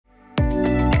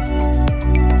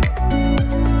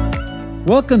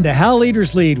Welcome to How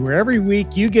Leaders Lead, where every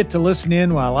week you get to listen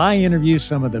in while I interview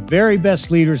some of the very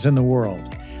best leaders in the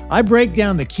world. I break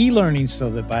down the key learnings so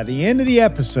that by the end of the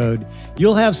episode,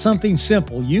 you'll have something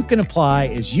simple you can apply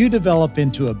as you develop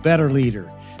into a better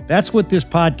leader. That's what this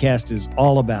podcast is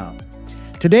all about.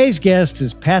 Today's guest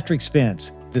is Patrick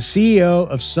Spence, the CEO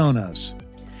of Sonos.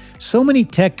 So many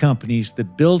tech companies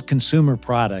that build consumer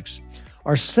products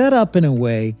are set up in a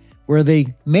way where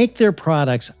they make their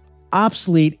products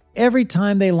obsolete every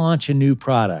time they launch a new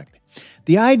product.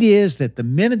 The idea is that the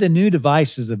minute the new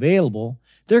device is available,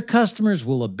 their customers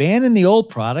will abandon the old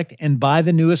product and buy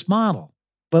the newest model.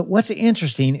 But what's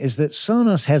interesting is that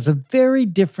Sonos has a very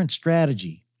different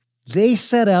strategy. They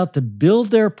set out to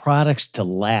build their products to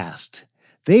last.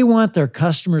 They want their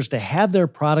customers to have their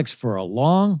products for a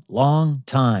long, long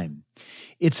time.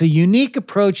 It's a unique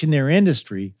approach in their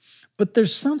industry, but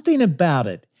there's something about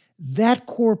it, that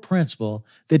core principle,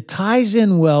 that ties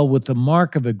in well with the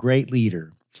mark of a great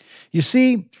leader. You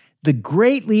see, the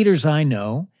great leaders I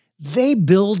know, they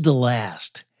build to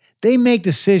last. They make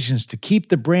decisions to keep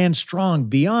the brand strong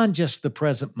beyond just the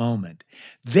present moment.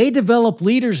 They develop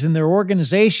leaders in their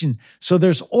organization so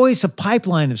there's always a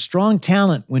pipeline of strong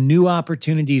talent when new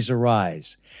opportunities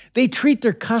arise. They treat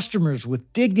their customers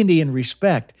with dignity and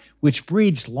respect, which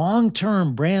breeds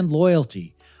long-term brand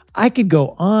loyalty. I could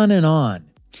go on and on.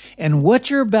 And what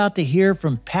you're about to hear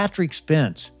from Patrick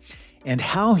Spence and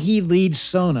how he leads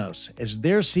Sonos as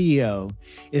their CEO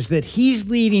is that he's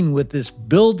leading with this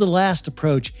build-to-last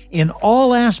approach in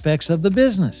all aspects of the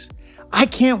business. I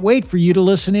can't wait for you to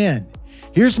listen in.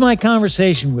 Here's my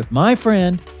conversation with my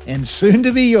friend and soon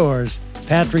to be yours,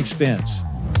 Patrick Spence.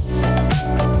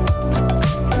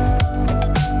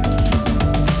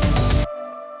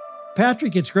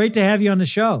 Patrick, it's great to have you on the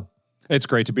show. It's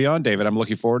great to be on, David. I'm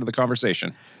looking forward to the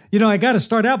conversation. You know, I got to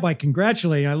start out by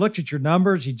congratulating. I looked at your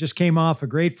numbers. You just came off a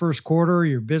great first quarter.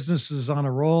 Your business is on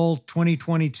a roll.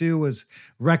 2022 was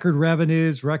record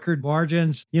revenues, record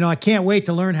margins. You know, I can't wait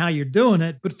to learn how you're doing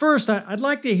it. But first, I'd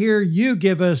like to hear you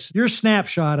give us your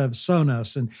snapshot of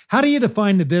Sonos and how do you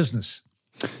define the business?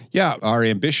 Yeah, our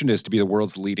ambition is to be the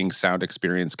world's leading sound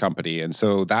experience company. And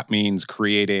so that means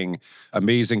creating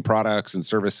amazing products and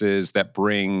services that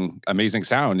bring amazing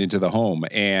sound into the home.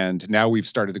 And now we've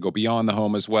started to go beyond the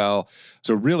home as well.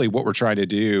 So really what we're trying to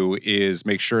do is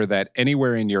make sure that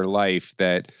anywhere in your life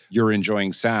that you're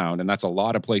enjoying sound, and that's a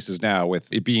lot of places now with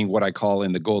it being what I call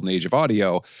in the golden age of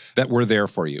audio, that we're there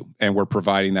for you. And we're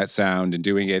providing that sound and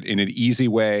doing it in an easy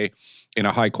way, in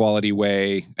a high quality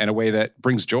way, and a way that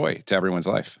brings joy to everyone's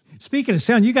life. Speaking of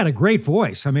sound, you got a great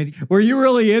voice. I mean, were you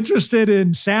really interested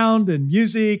in sound and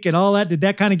music and all that? Did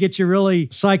that kind of get you really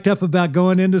psyched up about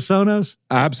going into Sonos?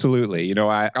 Absolutely. You know,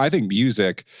 I think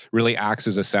music really acts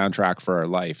as a soundtrack for our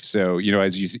life. So, you know,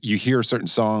 as you hear certain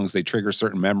songs, they trigger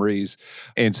certain memories.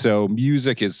 And so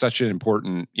music is such an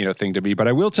important, thing to me. But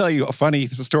I will tell you a funny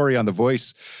story on the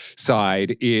voice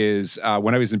side is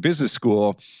when I was in business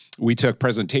school, we took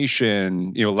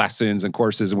presentation, lessons and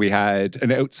courses, and we had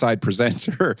an outside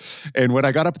presenter. And when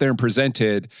I got up there and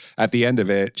presented at the end of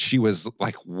it, she was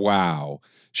like, wow.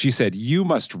 She said, "You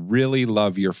must really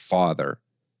love your father."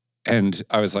 And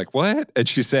I was like, what? And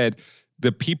she said,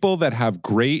 the people that have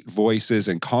great voices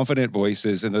and confident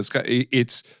voices, and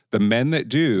it's the men that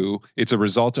do, it's a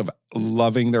result of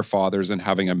loving their fathers and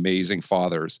having amazing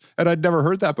fathers. And I'd never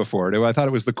heard that before. I thought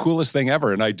it was the coolest thing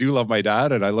ever. And I do love my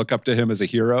dad, and I look up to him as a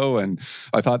hero. And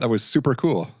I thought that was super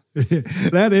cool.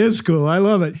 That is cool. I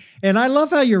love it. And I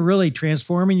love how you're really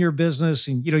transforming your business.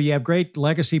 And, you have great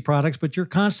legacy products, but you're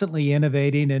constantly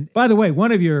innovating. And by the way,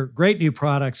 one of your great new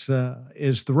products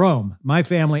is the Roam. My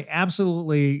family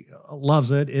absolutely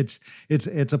loves it.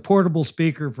 It's a portable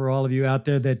speaker for all of you out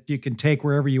there that you can take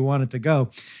wherever you want it to go.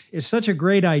 It's such a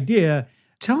great idea.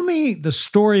 Tell me the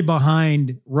story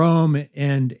behind Roam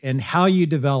and how you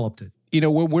developed it.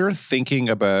 When we're thinking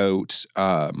about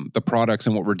the products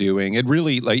and what we're doing, it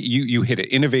really, like you hit it.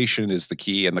 Innovation is the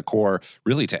key and the core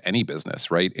really to any business,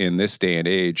 right, in this day and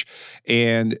age.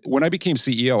 And when I became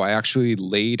CEO, I actually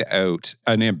laid out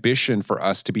an ambition for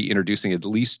us to be introducing at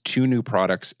least 2 new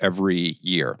products every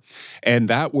year. And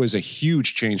that was a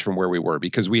huge change from where we were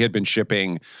because we had been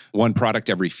shipping 1 product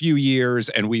every few years,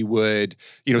 and we would,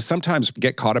 sometimes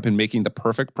get caught up in making the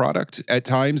perfect product at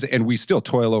times, and we still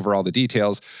toil over all the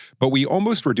details, but we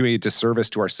almost were doing a disservice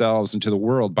to ourselves and to the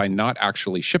world by not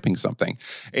actually shipping something.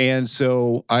 And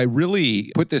so I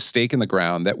really put this stake in the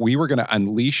ground that we were going to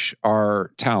unleash our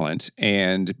talent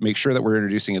and make sure that we're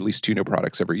introducing at least 2 new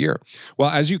products every year. Well,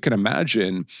 as you can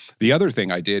imagine, the other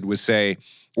thing I did was say,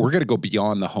 we're going to go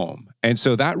beyond the home. And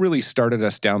so that really started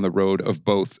us down the road of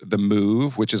both the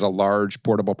Move, which is a large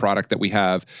portable product that we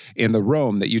have, in the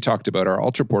Roam that you talked about, our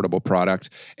ultra portable product,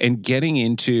 and getting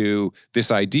into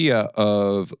this idea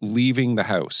of leaving the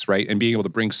house, right? And being able to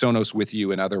bring Sonos with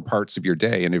you in other parts of your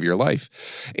day and of your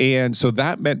life. And so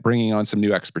that meant bringing on some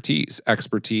new expertise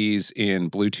in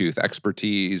Bluetooth,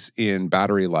 expertise in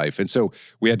battery life. And so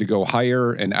we had to go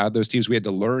hire and add those teams. We had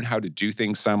to learn how to do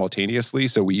things simultaneously.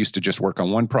 So we used to just work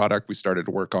on one product. We started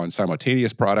to work on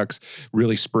simultaneous products,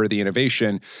 really spur the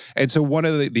innovation. And so one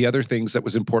of the other things that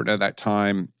was important at that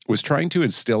time was trying to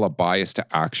instill a bias to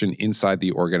action inside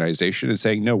the organization and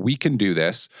saying, no, we can do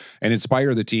this, and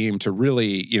inspire the team to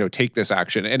really, take this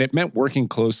action. And it meant working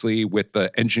closely with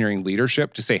the engineering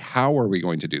leadership to say, how are we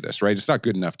going to do this, right? It's not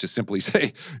good enough to simply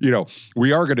say,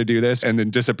 we are going to do this and then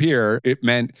disappear. It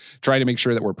meant trying to make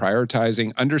sure that we're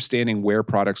prioritizing, understanding where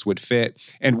products would fit.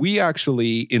 And we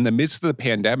actually, in the midst of the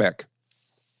pandemic,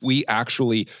 we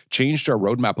actually changed our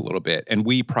roadmap a little bit, and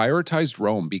we prioritized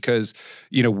Roam because,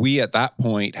 we at that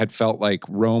point had felt like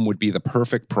Roam would be the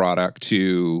perfect product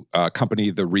to accompany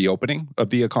the reopening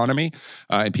of the economy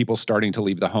and people starting to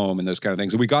leave the home and those kind of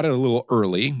things. And we got it a little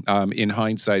early in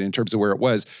hindsight in terms of where it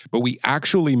was, but we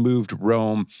actually moved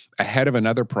Roam ahead of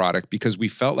another product because we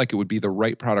felt like it would be the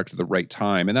right product at the right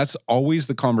time. And that's always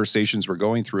the conversations we're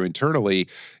going through internally,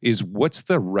 is what's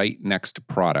the right next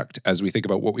product as we think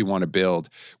about what we want to build.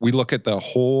 We look at the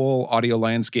whole audio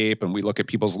landscape and we look at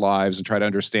people's lives and try to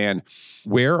understand,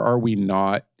 where are we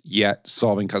not yet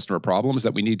solving customer problems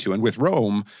that we need to. And with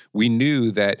Roam, we knew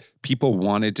that people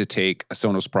wanted to take a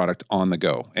Sonos product on the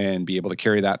go and be able to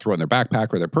carry that, throw it in their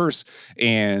backpack or their purse.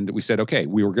 And we said, okay,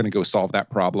 we were going to go solve that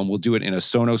problem. We'll do it in a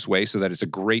Sonos way so that it's a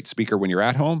great speaker when you're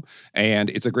at home and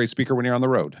it's a great speaker when you're on the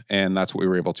road. And that's what we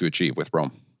were able to achieve with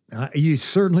Roam. You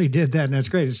certainly did that, and that's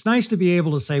great. It's nice to be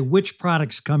able to say which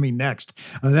product's coming next.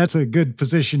 That's a good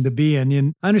position to be in.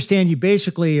 And I understand you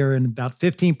basically are in about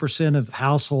 15% of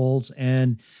households,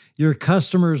 and your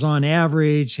customers on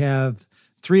average have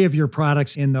 3 of your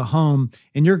products in the home,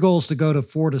 and your goal is to go to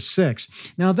 4 to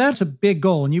 6. Now, that's a big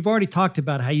goal, and you've already talked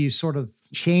about how you sort of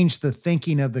changed the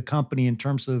thinking of the company in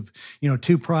terms of,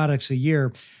 2 products a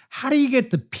year. How do you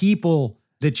get the people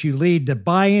that you lead to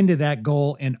buy into that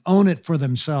goal and own it for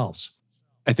themselves?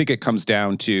 I think it comes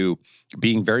down to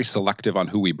being very selective on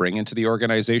who we bring into the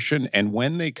organization. And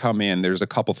when they come in, there's a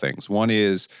couple things. One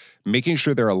is making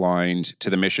sure they're aligned to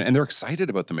the mission and they're excited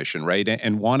about the mission, right?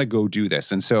 And want to go do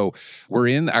this. And so we're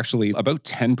in actually about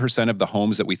 10% of the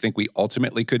homes that we think we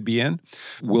ultimately could be in.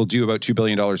 We'll do about $2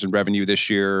 billion in revenue this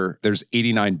year. There's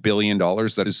 $89 billion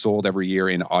that is sold every year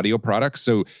in audio products.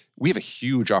 So we have a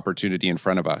huge opportunity in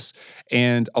front of us.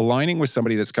 And aligning with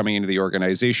somebody that's coming into the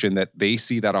organization, that they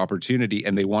see that opportunity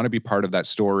and they want to be part of that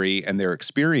story, and their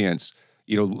experience,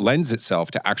 lends itself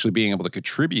to actually being able to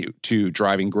contribute to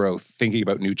driving growth, thinking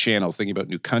about new channels, thinking about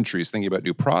new countries, thinking about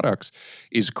new products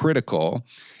is critical.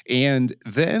 And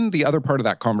then the other part of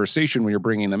that conversation when you're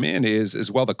bringing them in is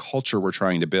as well the culture we're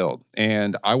trying to build.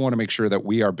 And I want to make sure that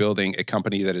we are building a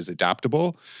company that is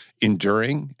adaptable,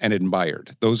 enduring, and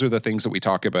admired. Those are the things that we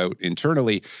talk about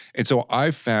internally. And so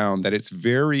I've found that it's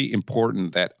very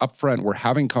important that upfront we're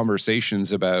having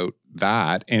conversations about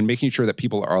that and making sure that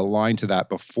people are aligned to that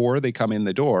before they come in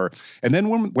the door. And then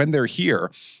when they're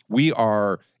here, we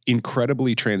are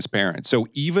incredibly transparent. So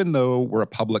even though we're a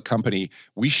public company,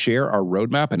 we share our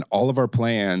roadmap and all of our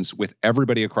plans with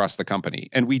everybody across the company.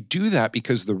 And we do that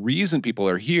because the reason people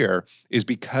are here is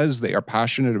because they are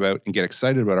passionate about and get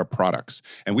excited about our products.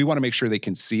 And we want to make sure they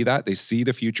can see that. They see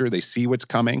the future. They see what's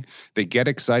coming. They get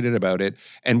excited about it.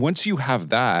 And once you have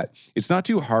that, it's not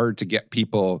too hard to get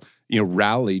people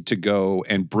rallied to go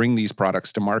and bring these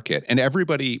products to market. And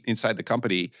everybody inside the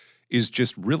company is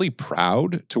just really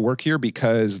proud to work here,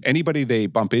 because anybody they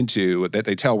bump into that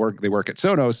they tell they work at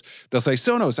Sonos, they'll say,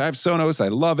 Sonos, I have Sonos, I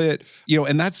love it.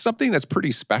 And that's something that's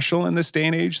pretty special in this day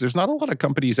and age. There's not a lot of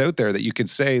companies out there that you can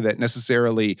say that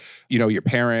necessarily, your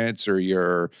parents or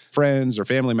your friends or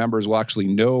family members will actually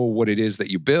know what it is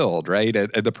that you build, right?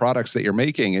 At the products that you're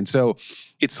making. And so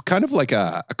it's kind of like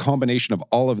a combination of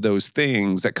all of those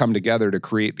things that come together to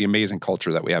create the amazing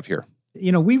culture that we have here.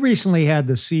 We recently had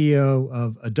the CEO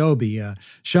of Adobe,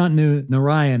 Shantanu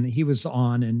Narayan. He was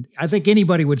on, and I think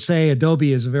anybody would say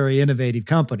Adobe is a very innovative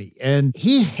company. And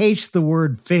he hates the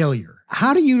word failure.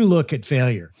 How do you look at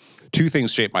failure? 2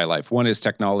 things shape my life. One is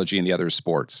technology and the other is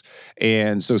sports.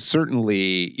 And so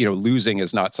certainly, losing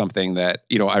is not something that,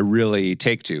 I really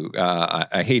take to.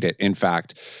 I hate it, in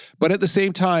fact. But at the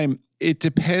same time, it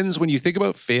depends when you think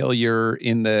about failure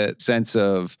in the sense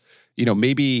of,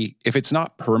 maybe if it's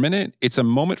not permanent, it's a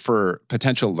moment for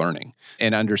potential learning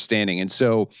and understanding. And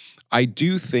so I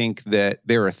do think that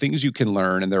there are things you can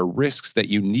learn and there are risks that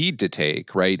you need to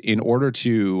take, right, in order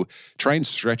to try and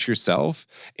stretch yourself.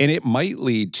 And it might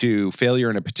lead to failure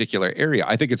in a particular area.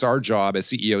 I think it's our job as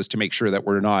CEOs to make sure that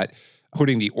we're not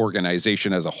putting the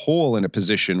organization as a whole in a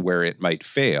position where it might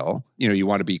fail. You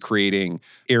want to be creating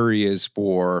areas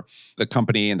for the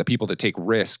company and the people to take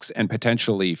risks and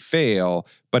potentially fail.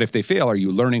 But if they fail, are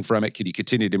you learning from it? Can you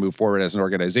continue to move forward as an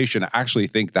organization? I actually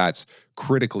think that's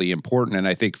critically important. And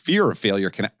I think fear of failure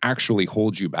can actually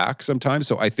hold you back sometimes.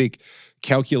 So I think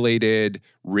calculated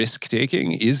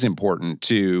risk-taking is important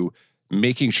to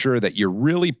making sure that you're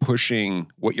really pushing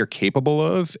what you're capable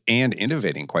of and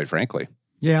innovating, quite frankly.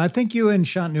 Yeah, I think you and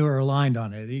Shantanu are aligned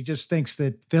on it. He just thinks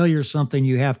that failure is something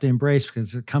you have to embrace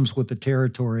because it comes with the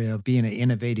territory of being an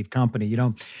innovative company.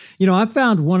 I've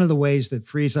found one of the ways that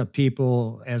frees up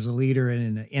people as a leader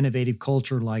in an innovative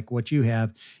culture like what you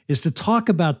have is to talk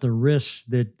about the risks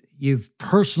that you've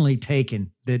personally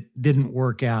taken that didn't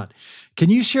work out.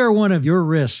 Can you share one of your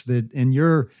risks that in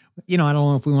your, I don't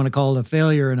know if we want to call it a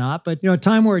failure or not, but a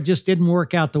time where it just didn't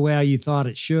work out the way you thought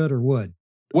it should or would?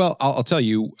 Well, I'll tell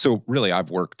you. So really, I've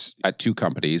worked at two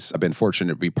companies. I've been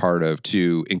fortunate to be part of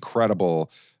two incredible,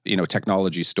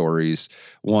 technology stories.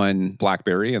 One,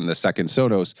 BlackBerry, and the second,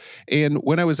 Sonos. And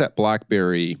when I was at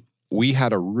BlackBerry, we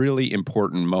had a really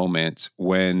important moment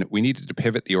when we needed to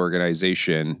pivot the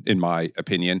organization, in my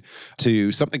opinion,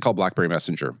 to something called BlackBerry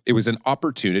Messenger. It was an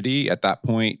opportunity at that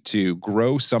point to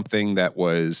grow something that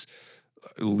was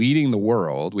leading the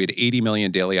world. We had 80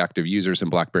 million daily active users in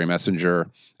BlackBerry Messenger.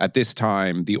 At this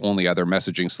time, the only other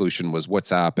messaging solution was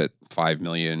WhatsApp at 5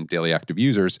 million daily active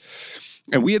users.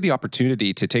 And we had the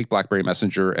opportunity to take BlackBerry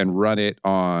Messenger and run it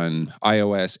on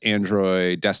iOS,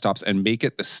 Android, desktops, and make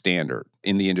it the standard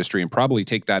in the industry, and probably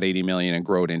take that 80 million and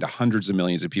grow it into hundreds of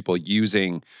millions of people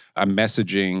using a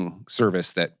messaging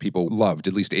service that people loved.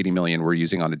 At least 80 million were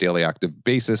using on a daily active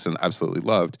basis and absolutely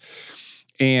loved.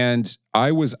 And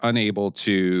I was unable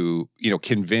to,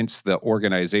 convince the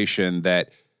organization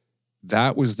that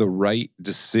that was the right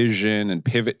decision and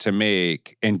pivot to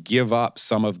make and give up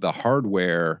some of the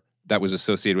hardware that was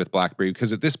associated with BlackBerry.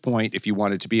 Because at this point, if you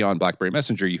wanted to be on BlackBerry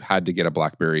Messenger, you had to get a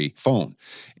BlackBerry phone.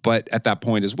 But at that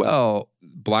point as well,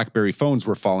 BlackBerry phones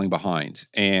were falling behind.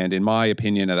 And in my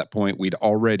opinion, at that point, we'd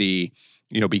already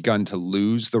begun to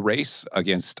lose the race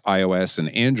against iOS and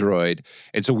Android.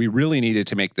 And so we really needed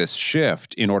to make this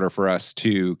shift in order for us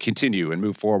to continue and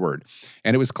move forward.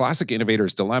 And it was classic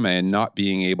innovator's dilemma in not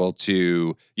being able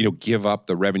to, give up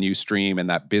the revenue stream and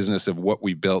that business of what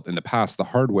we've built in the past, the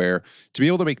hardware, to be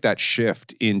able to make that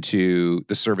shift into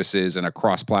the services and a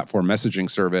cross-platform messaging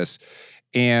service.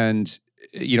 And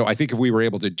I think if we were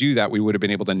able to do that, we would have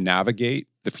been able to navigate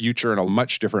the future in a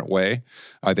much different way.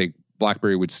 I think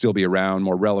BlackBerry would still be around,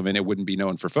 more relevant. It wouldn't be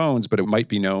known for phones, but it might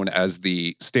be known as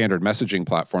the standard messaging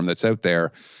platform that's out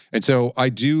there. And so I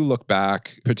do look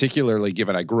back, particularly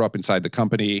given I grew up inside the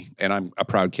company and I'm a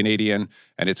proud Canadian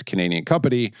and it's a Canadian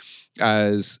company,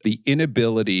 as the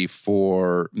inability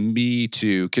for me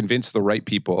to convince the right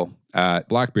people at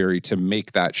BlackBerry to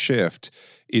make that shift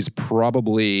is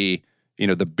probably,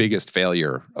 the biggest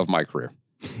failure of my career.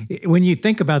 When you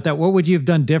think about that, what would you have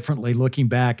done differently looking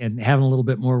back and having a little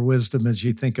bit more wisdom as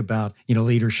you think about,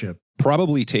 leadership?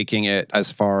 Probably taking it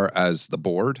as far as the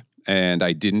board. And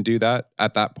I didn't do that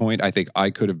at that point. I think I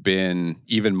could have been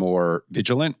even more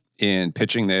vigilant in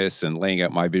pitching this and laying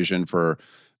out my vision for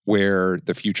where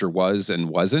the future was and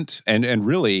wasn't, and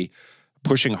really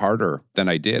pushing harder than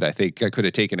I did. I think I could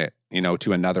have taken it,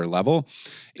 to another level.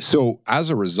 So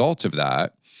as a result of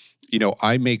that,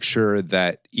 I make sure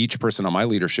that each person on my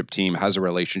leadership team has a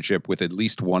relationship with at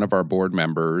least one of our board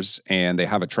members, and they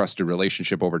have a trusted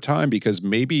relationship over time, because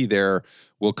maybe there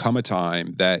will come a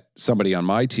time that somebody on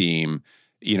my team,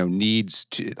 needs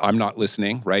to, I'm not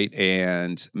listening, right?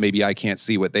 And maybe I can't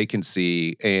see what they can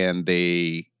see, and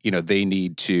they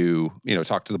need to,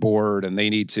 talk to the board, and they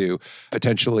need to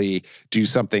potentially do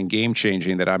something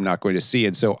game-changing that I'm not going to see.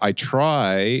 And so I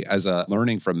try, as a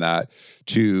learning from that,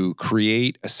 to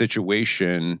create a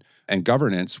situation and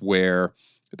governance where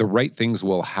the right things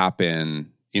will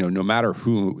happen, no matter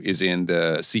who is in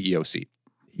the CEO seat.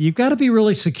 You've got to be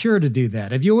really secure to do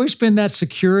that. Have you always been that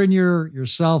secure in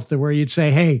yourself that where you'd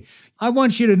say, hey, I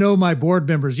want you to know my board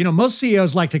members? Most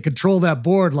CEOs like to control that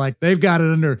board like they've got it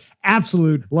under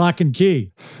absolute lock and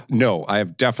key. No, I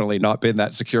have definitely not been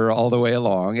that secure all the way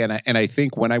along. And I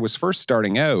think when I was first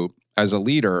starting out as a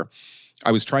leader,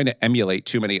 I was trying to emulate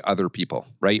too many other people,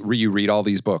 right? You read all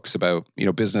these books about,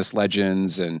 business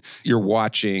legends, and you're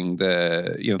watching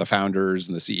the founders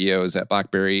and the CEOs at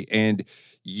BlackBerry, and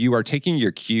you are taking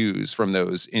your cues from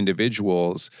those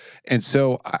individuals. And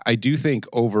so I do think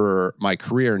over my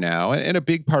career now, and a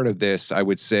big part of this, I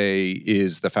would say,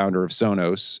 is the founder of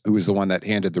Sonos, who was the one that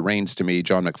handed the reins to me,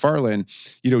 John McFarlane,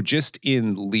 just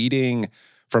in leading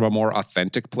from a more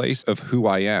authentic place of who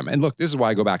I am. And look, this is why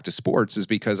I go back to sports, is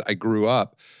because I grew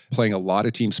up playing a lot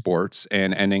of team sports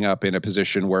and ending up in a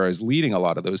position where I was leading a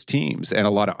lot of those teams and a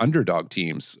lot of underdog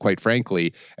teams, quite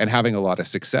frankly, and having a lot of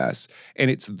success. And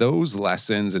it's those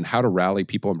lessons and how to rally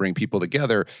people and bring people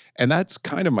together. And that's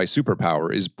kind of my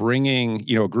superpower, is bringing,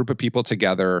 a group of people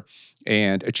together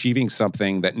and achieving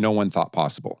something that no one thought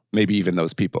possible, maybe even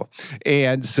those people.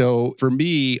 And so for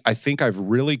me, I think I've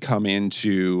really come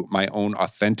into my own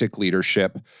authentic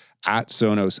leadership at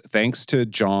Sonos, thanks to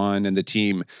John and the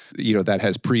team, that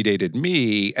has predated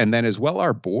me. And then as well,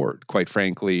 our board, quite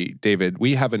frankly, David,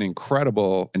 we have an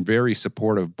incredible and very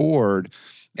supportive board.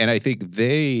 And I think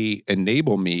they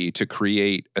enable me to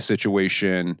create a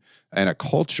situation and a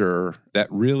culture that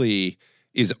really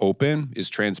is open, is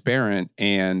transparent.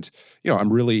 And,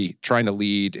 I'm really trying to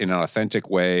lead in an authentic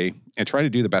way and trying to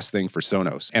do the best thing for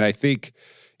Sonos. And I think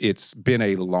it's been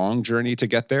a long journey to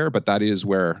get there, but that is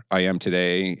where I am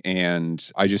today. And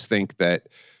I just think that,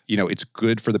 it's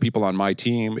good for the people on my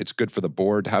team. It's good for the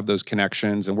board to have those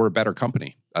connections, and we're a better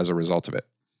company as a result of it.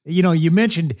 You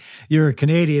mentioned you're a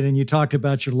Canadian, and you talked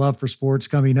about your love for sports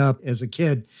coming up as a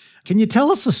kid. Can you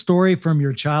tell us a story from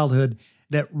your childhood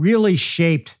that really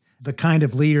shaped the kind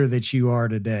of leader that you are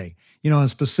today? A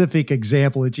specific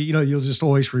example that you'll just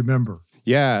always remember.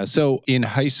 Yeah. So in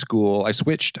high school, I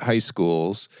switched high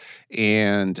schools,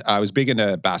 and I was big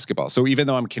into basketball. So even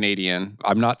though I'm Canadian,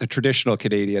 I'm not the traditional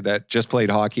Canadian that just played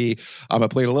hockey. I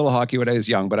played a little hockey when I was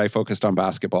young, but I focused on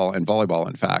basketball and volleyball,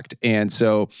 in fact. And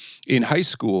so in high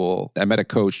school, I met a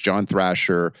coach, John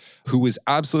Thrasher, who was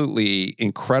absolutely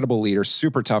incredible leader,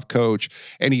 super tough coach.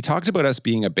 And he talked about us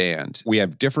being a band. We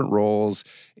have different roles.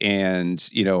 And,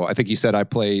 I think he said I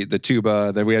play the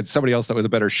tuba. Then we had somebody else that was a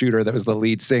better shooter that was the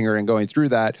lead singer, and going through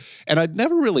that. And I'd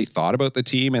never really thought about the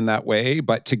team in that way,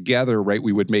 but together, right,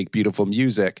 we would make beautiful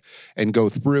music and go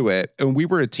through it. And we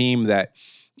were a team that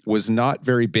was not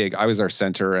very big. I was our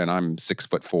center, and I'm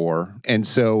 6'4". And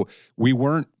so we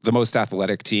weren't the most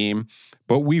athletic team,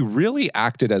 but we really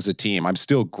acted as a team. I'm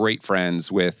still great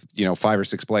friends with, 5 or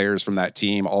 6 players from that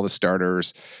team, all the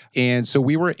starters. And so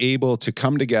we were able to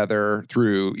come together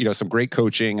through, some great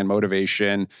coaching and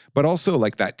motivation, but also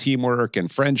like that teamwork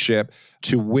and friendship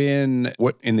to win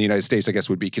what in the United States, I guess,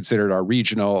 would be considered our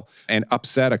regional, and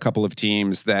upset a couple of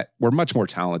teams that were much more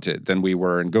talented than we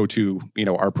were, and go to,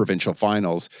 our provincial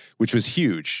finals, which was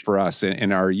huge for us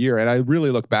in our year. And I really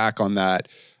look back on that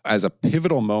as a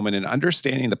pivotal moment in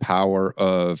understanding the power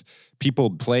of people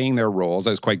playing their roles.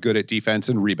 I was quite good at defense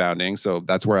and rebounding, so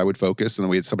that's where I would focus. And then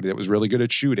we had somebody that was really good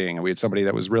at shooting, and we had somebody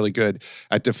that was really good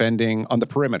at defending on the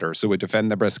perimeter, so would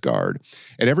defend the breast guard.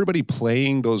 And everybody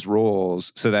playing those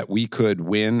roles so that we could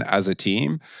win as a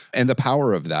team, and the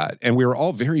power of that. And we were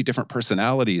all very different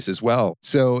personalities as well.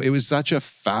 So it was such a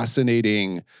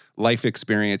fascinating life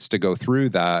experience to go through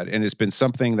that. And it's been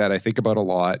something that I think about a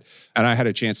lot. And I had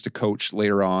a chance to coach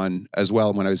later on as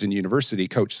well when I was in university,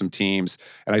 coach some teams.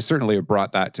 And I certainly have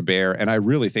brought that to bear. And I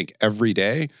really think every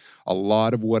day, a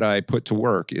lot of what I put to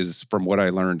work is from what I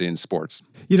learned in sports.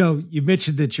 You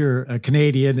mentioned that you're a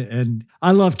Canadian, and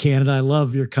I love Canada. I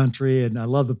love your country, and I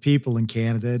love the people in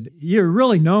Canada. You're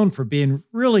really known for being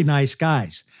really nice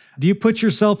guys. Do you put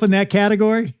yourself in that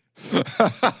category?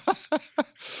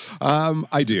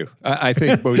 I do. I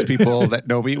think most people that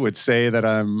know me would say that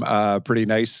I'm a pretty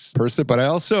nice person, but I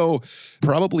also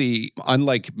probably,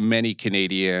 unlike many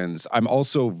Canadians, I'm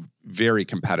also very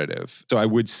competitive. So I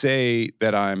would say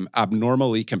that I'm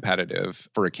abnormally competitive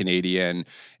for a Canadian.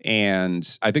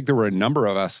 And I think there were a number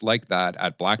of us like that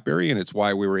at BlackBerry, and it's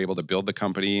why we were able to build the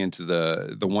company into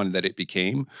the one that it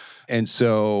became. And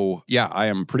so, yeah, I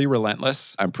am pretty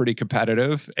relentless. I'm pretty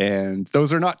competitive, and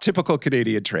those are not typical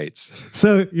Canadian traits.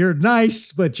 So you're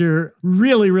nice, but you're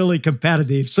really, really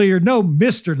competitive. So you're no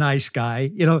Mr. Nice Guy.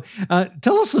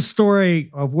 Tell us a story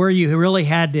of where you really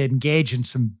had to engage in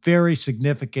some very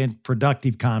significant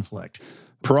productive conflict.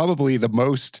 Probably the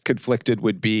most conflicted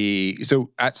would be, so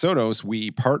at Sonos,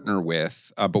 we partner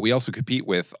with, but we also compete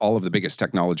with all of the biggest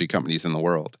technology companies in the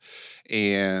world.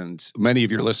 And many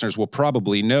of your listeners will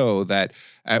probably know that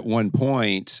at one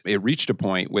point, it reached a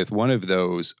point with one of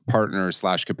those partners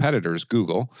 / competitors,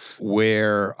 Google,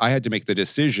 where I had to make the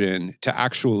decision to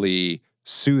actually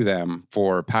sue them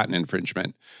for patent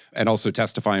infringement and also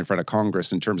testify in front of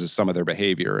Congress in terms of some of their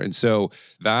behavior. And so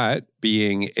that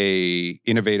being a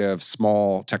innovative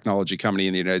small technology company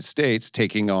in the United States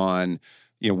taking on,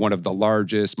 one of the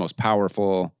largest, most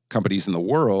powerful companies in the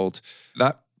world,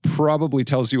 that probably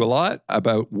tells you a lot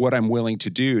about what I'm willing to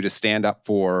do to stand up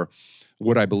for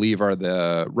what I believe are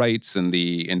the rights and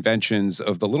the inventions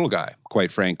of the little guy,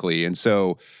 quite frankly. And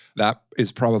so that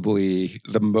is probably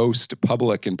the most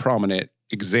public and prominent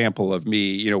example of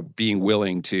me, being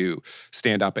willing to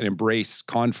stand up and embrace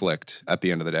conflict at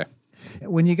the end of the day.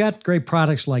 When you got great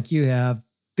products like you have,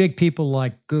 big people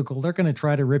like Google, they're going to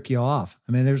try to rip you off.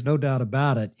 I mean, there's no doubt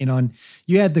about it. And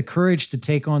you had the courage to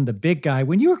take on the big guy.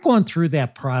 When you were going through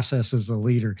that process as a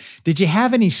leader, did you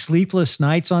have any sleepless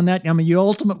nights on that? I mean, you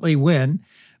ultimately win,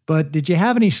 but did you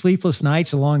have any sleepless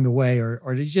nights along the way, or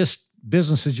did it just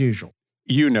business as usual?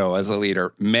 As a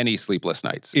leader, many sleepless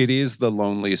nights. It is the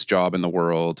loneliest job in the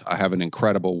world. I have an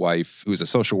incredible wife who's a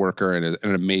social worker and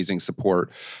an amazing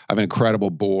support. I have an incredible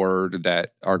board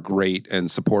that are great and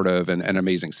supportive and an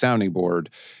amazing sounding board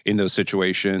in those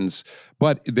situations.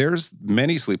 But there's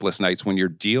many sleepless nights when you're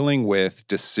dealing with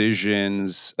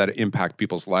decisions that impact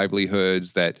people's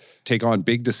livelihoods, that take on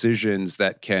big decisions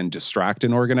that can distract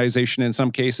an organization in some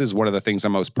cases. One of the things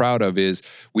I'm most proud of is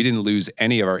we didn't lose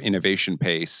any of our innovation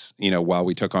pace, while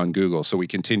we took on Google. So we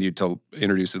continued to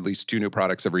introduce at least 2 new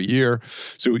products every year.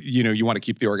 So, you want to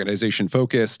keep the organization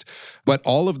focused. But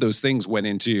all of those things went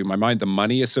into my mind, the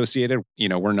money associated.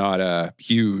 We're not a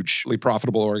hugely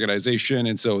profitable organization.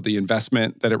 And so the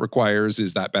investment that it requires,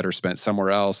 is that better spent somewhere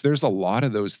else? There's a lot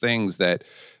of those things that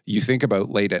you think about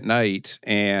late at night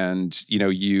and,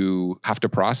 you have to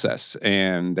process.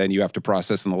 And then you have to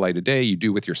process in the light of day. You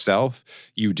do with yourself,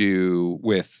 you do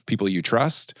with people you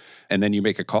trust, and then you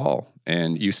make a call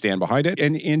and you stand behind it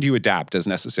and you adapt as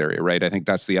necessary, right? I think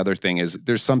that's the other thing is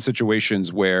there's some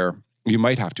situations where you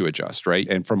might have to adjust, right?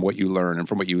 And from what you learn and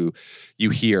from what you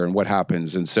hear and what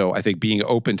happens. And so I think being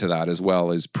open to that as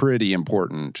well is pretty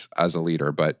important as a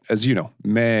leader. But as you know,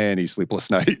 many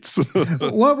sleepless nights.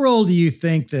 What role do you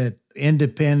think that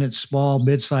independent, small,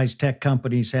 mid-sized tech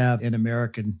companies have in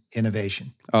American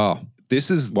innovation? Oh,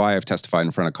 this is why I've testified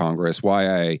in front of Congress, why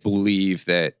I believe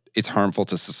that it's harmful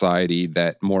to society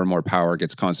that more and more power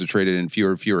gets concentrated in fewer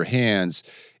and fewer hands,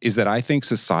 is that I think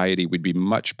society would be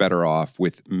much better off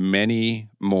with many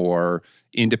more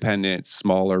independent,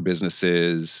 smaller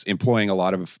businesses employing a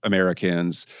lot of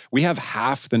Americans. We have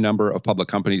half the number of public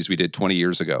companies we did 20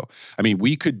 years ago. I mean,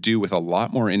 we could do with a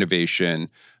lot more innovation,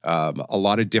 a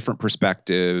lot of different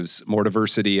perspectives, more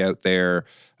diversity out there,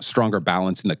 stronger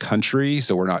balance in the country,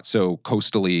 so we're not so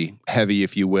coastally heavy,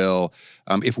 if you will.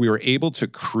 If we were able to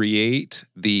create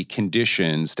the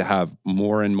conditions to have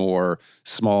more and more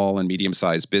small and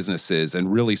medium-sized businesses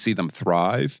and really see them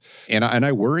thrive, and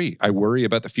I worry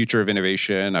about the future of innovation.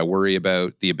 I worry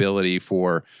about the ability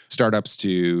for startups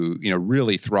to,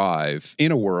 really thrive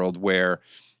in a world where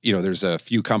there's a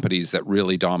few companies that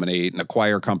really dominate and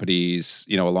acquire companies,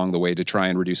 along the way to try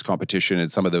and reduce competition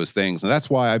and some of those things. And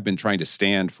that's why I've been trying to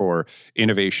stand for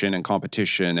innovation and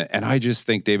competition. And I just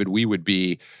think, David, we would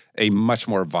be a much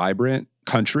more vibrant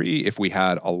country if we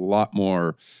had a lot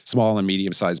more small and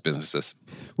medium-sized businesses.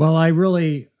 Well, I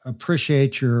really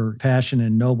appreciate your passion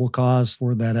and noble cause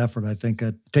for that effort. I think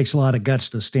it takes a lot of guts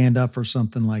to stand up for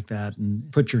something like that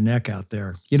and put your neck out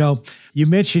there. You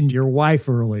mentioned your wife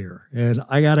earlier, and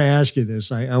I got to ask you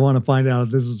this. I want to find out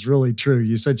if this is really true.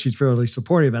 You said she's fairly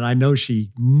supportive, and I know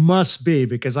she must be,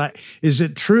 because is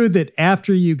it true that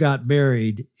after you got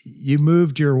married, you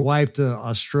moved your wife to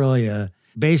Australia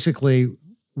basically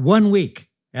 1 week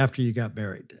after you got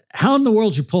married? How in the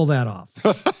world did you pull that off?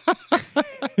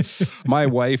 My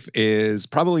wife is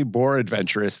probably more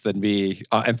adventurous than me,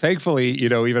 and thankfully,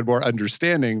 even more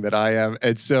understanding than I am.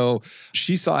 And so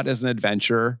she saw it as an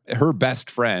adventure. Her best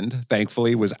friend,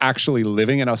 thankfully, was actually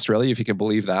living in Australia, if you can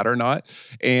believe that or not.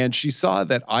 And she saw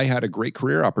that I had a great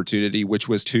career opportunity, which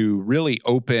was to really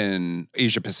open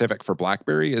Asia Pacific for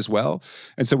BlackBerry as well.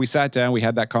 And so we sat down, we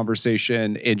had that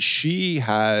conversation, and she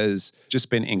has just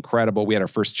been incredible. We had our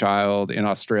first child in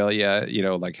Australia,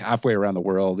 like halfway around the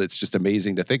world. It's just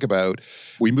amazing to think about.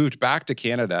 We moved back to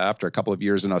Canada after a couple of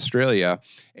years in Australia,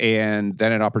 and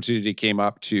then an opportunity came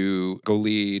up to go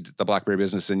lead the BlackBerry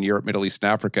business in Europe, Middle East,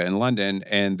 and Africa in London.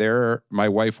 And there, my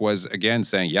wife was again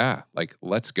saying, yeah, like,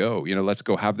 let's go, let's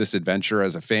go have this adventure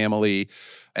as a family.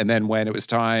 And then when it was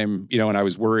time, and I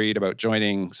was worried about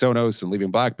joining Sonos and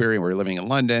leaving BlackBerry, and we were living in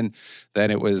London, then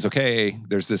it was, okay,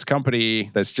 there's this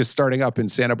company that's just starting up in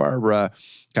Santa Barbara,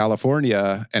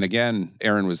 California. And again,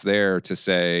 Erin was there to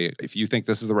say, if you think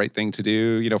this is the right thing to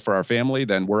do, for our family,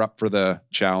 then we're up for the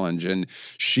challenge. And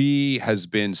she has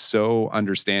been so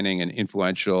understanding and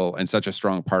influential and such a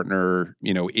strong partner,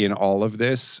 in all of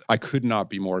this. I could not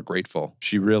be more grateful.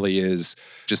 She really is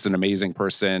just an amazing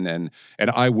person. And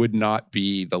I would not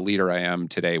be the leader I am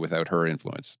today without her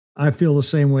influence. I feel the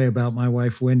same way about my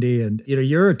wife, Wendy. And,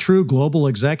 you're a true global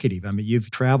executive. I mean, you've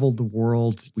traveled the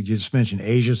world. We just mentioned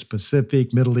Asia,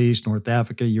 Pacific, Middle East, North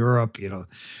Africa, Europe.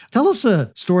 Tell us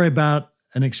a story about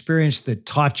an experience that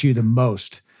taught you the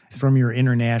most from your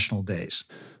international days.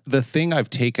 The thing I've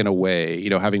taken away,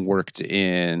 having worked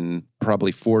in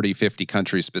probably 40, 50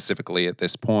 countries specifically at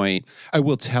this point, I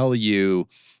will tell you,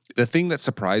 the thing that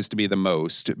surprised me the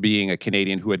most, being a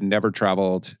Canadian who had never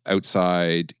traveled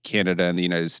outside Canada and the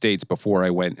United States before I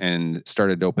went and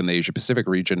started to open the Asia Pacific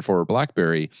region for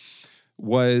BlackBerry,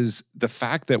 was the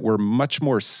fact that we're much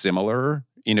more similar,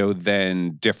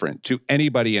 than different to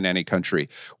anybody in any country.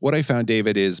 What I found,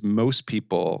 David, is most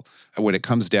people, when it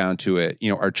comes down to it,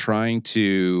 are trying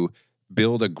to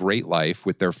build a great life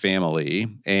with their family.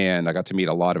 And I got to meet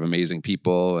a lot of amazing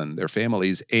people and their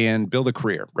families and build a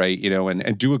career, right?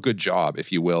 And do a good job,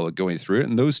 if you will, going through it.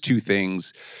 And those two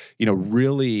things,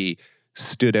 really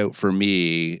stood out for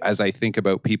me as I think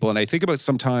about people. And I think about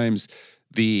sometimes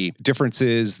the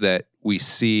differences that we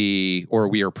see or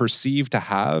we are perceived to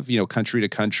have, country to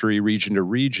country, region to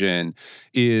region,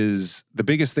 is the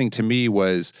biggest thing to me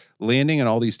was landing in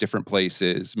all these different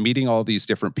places, meeting all these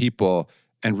different people,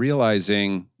 and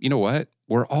realizing, what?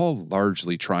 We're all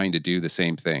largely trying to do the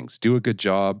same things. Do a good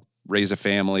job, raise a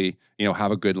family,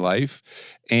 have a good life.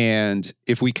 And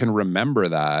if we can remember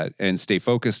that and stay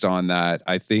focused on that,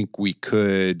 I think we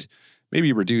could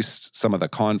maybe reduce some of the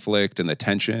conflict and the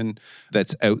tension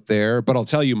that's out there. But I'll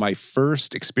tell you, my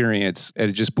first experience, and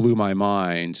it just blew my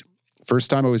mind, first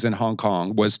time I was in Hong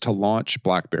Kong was to launch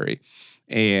BlackBerry.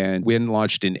 And we hadn't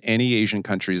launched in any Asian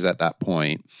countries at that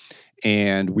point.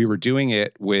 And we were doing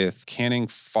it with Canning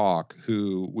Fok,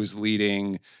 who was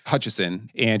leading Hutchison,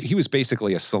 and he was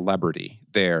basically a celebrity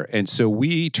there. And so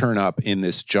we turn up in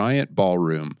this giant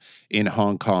ballroom in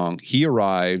Hong Kong. He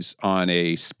arrives on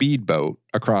a speedboat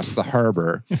across the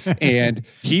harbor, and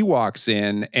he walks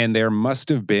in, and there must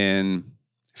have been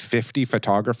 50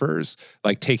 photographers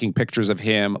taking pictures of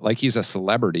him like he's a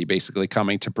celebrity basically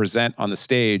coming to present on the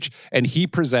stage. And he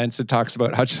presents and talks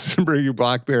about Hutchison bringing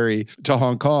BlackBerry to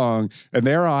Hong Kong. And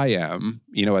there I am,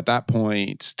 at that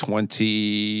point,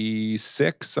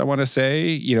 26, I want to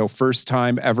say, first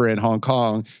time ever in Hong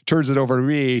Kong, turns it over to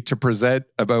me to present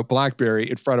about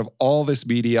BlackBerry in front of all this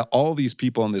media, all these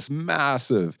people in this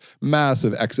massive,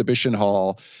 massive exhibition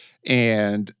hall.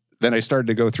 And then I started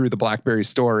to go through the BlackBerry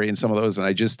story and some of those, and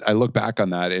I look back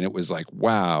on that and it was like,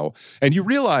 wow. And you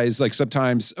realize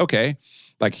sometimes, okay,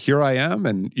 here I am,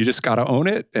 and you just got to own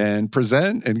it and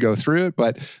present and go through it.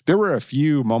 But there were a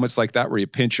few moments like that where you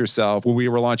pinch yourself. When we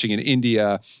were launching in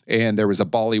India, and there was a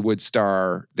Bollywood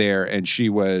star there, and she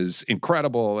was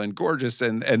incredible and gorgeous,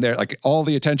 and there all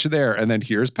the attention there. And then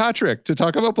here's Patrick to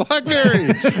talk about BlackBerry,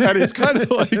 and it's kind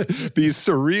of like these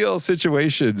surreal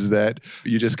situations that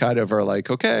you just kind of are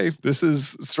like, okay, this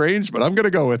is strange, but I'm going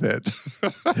to go with it.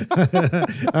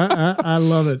 I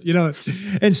love it.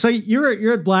 And so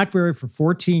you're at BlackBerry for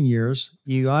 14 years.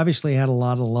 You obviously had a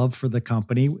lot of love for the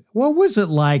company. What was it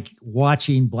like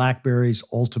watching BlackBerry's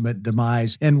ultimate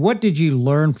demise? And what did you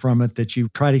learn from it that you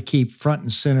try to keep front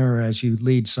and center as you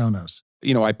lead Sonos?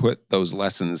 I put those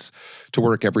lessons to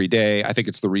work every day. I think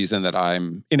it's the reason that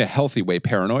I'm in a healthy way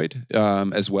paranoid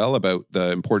as well about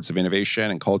the importance of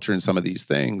innovation and culture and some of these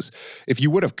things. If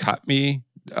you would have cut me,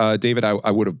 David, I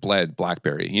would have bled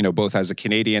BlackBerry, both as a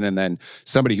Canadian and then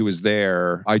somebody who was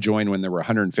there. I joined when there were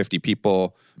 150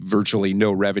 people, virtually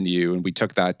no revenue. And we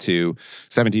took that to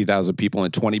 17,000 people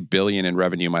and 20 billion in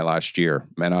revenue my last year.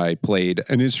 And I played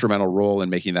an instrumental role in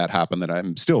making that happen that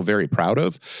I'm still very proud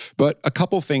of. But a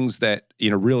couple things that,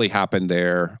 really happened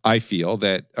there, I feel,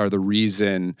 that are the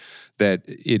reason that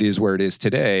it is where it is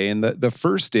today. And the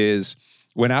first is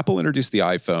when Apple introduced the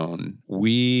iPhone,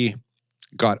 we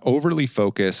got overly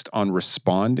focused on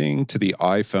responding to the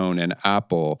iPhone and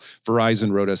Apple.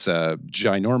 Verizon wrote us a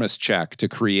ginormous check to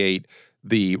create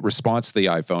the response to the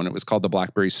iPhone. It was called the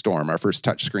BlackBerry Storm, our first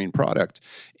touchscreen product.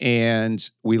 And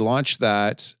we launched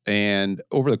that. And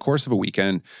over the course of a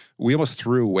weekend, we almost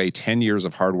threw away 10 years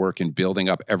of hard work in building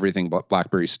up everything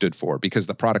BlackBerry stood for because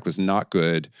the product was not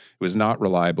good. It was not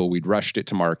reliable. We'd rushed it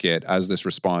to market as this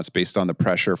response based on the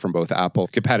pressure from both Apple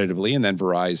competitively and then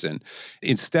Verizon,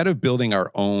 instead of building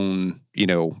our own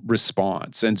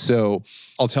response. And so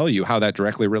I'll tell you how that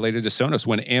directly related to Sonos.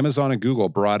 When Amazon and Google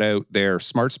brought out their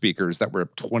smart speakers that were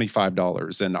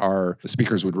 $25 and our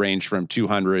speakers would range from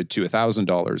 $200 to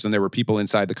 $1,000, and there were people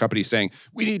inside the company saying,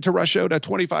 we need to rush out a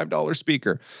 $25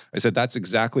 speaker. I said, that's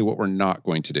exactly what we're not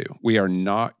going to do. We are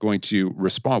not going to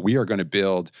respond. We are going to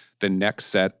build the next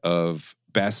set of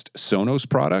best Sonos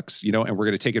products, and we're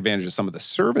going to take advantage of some of the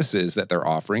services that they're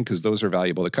offering because those are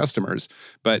valuable to customers.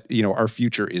 But, our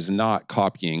future is not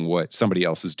copying what somebody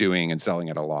else is doing and selling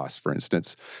at a loss, for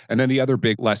instance. And then the other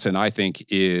big lesson, I think,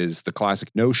 is the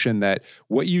classic notion that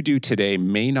what you do today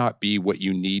may not be what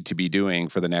you need to be doing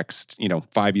for the next,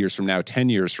 5 years from now, 10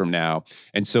 years from now.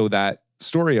 And so that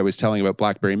story I was telling about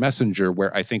BlackBerry Messenger,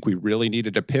 where I think we really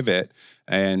needed to pivot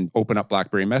and open up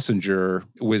BlackBerry Messenger,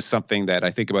 was something that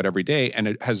I think about every day. And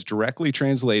it has directly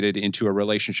translated into a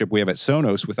relationship we have at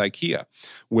Sonos with IKEA,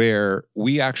 where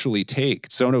we actually take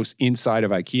Sonos inside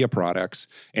of IKEA products,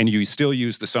 and you still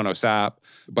use the Sonos app,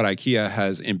 but IKEA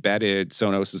has embedded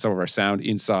Sonos and some of our sound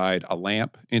inside a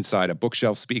lamp, inside a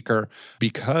bookshelf speaker,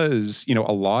 because,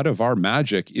 a lot of our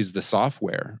magic is the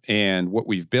software and what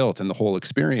we've built and the whole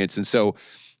experience. And so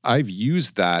I've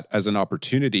used that as an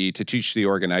opportunity to teach the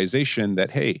organization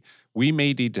that, hey, we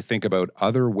may need to think about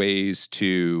other ways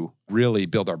to really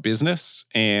build our business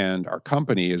and our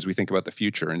company as we think about the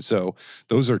future. And so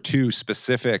those are two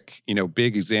specific,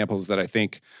 big examples that I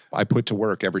think I put to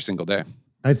work every single day.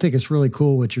 I think it's really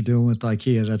cool what you're doing with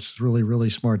IKEA. That's really, really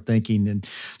smart thinking. And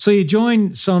so you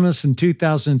joined Sonos in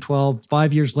 2012.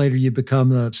 5 years later, you become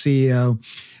the CEO.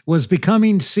 Was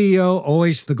becoming CEO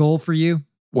always the goal for you?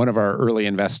 One of our early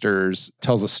investors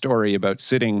tells a story about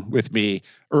sitting with me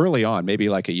early on, maybe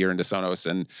like a year into Sonos,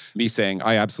 and me saying,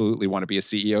 I absolutely want to be a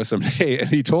CEO someday. And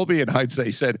he told me in hindsight,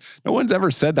 he said, no one's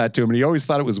ever said that to him. And he always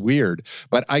thought it was weird.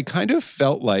 But I kind of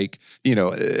felt like,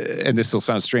 and this will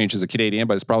sound strange as a Canadian,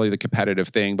 but it's probably the competitive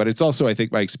thing. But it's also, I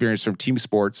think, my experience from team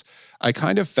sports. I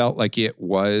kind of felt like it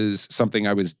was something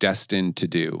I was destined to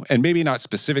do. And maybe not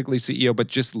specifically CEO, but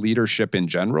just leadership in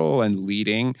general and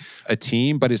leading a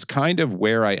team. But it's kind of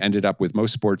where I ended up with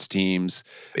most sports teams.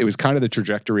 It was kind of the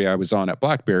trajectory I was on at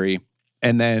BlackBerry.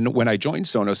 And then when I joined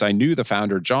Sonos, I knew the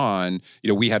founder, John,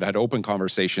 we had open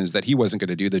conversations that he wasn't going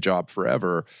to do the job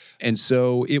forever. And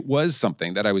so it was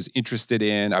something that I was interested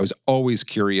in. I was always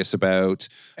curious about,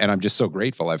 and I'm just so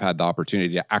grateful I've had the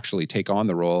opportunity to actually take on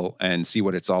the role and see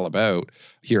what it's all about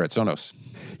here at Sonos.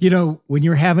 When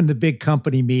you're having the big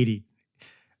company meeting,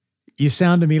 you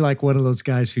sound to me like one of those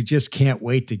guys who just can't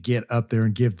wait to get up there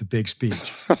and give the big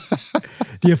speech.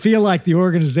 Do you feel like the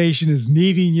organization is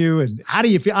needing you? And how do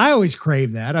you feel? I always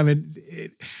crave that. I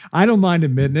mean, I don't mind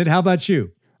admitting it. How about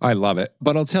you? I love it.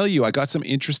 But I'll tell you, I got some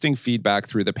interesting feedback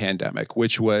through the pandemic,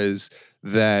 which was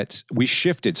that we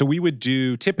shifted. So we would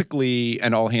do typically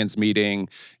an all hands meeting,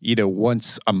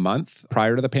 once a month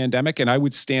prior to the pandemic. And I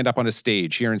would stand up on a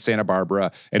stage here in Santa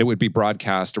Barbara, and it would be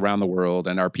broadcast around the world,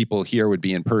 and our people here would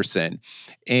be in person.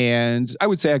 And I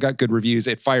would say I got good reviews.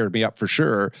 It fired me up for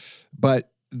sure. But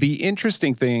the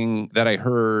interesting thing that I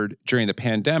heard during the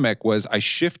pandemic was I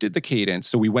shifted the cadence.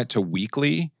 So we went to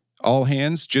weekly all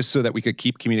hands just so that we could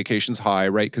keep communications high,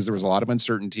 right? Because there was a lot of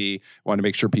uncertainty. I wanted to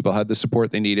make sure people had the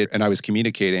support they needed. And I was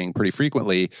communicating pretty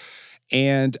frequently.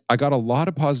 And I got a lot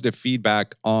of positive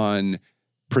feedback on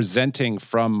presenting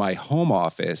from my home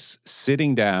office,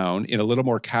 sitting down in a little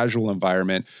more casual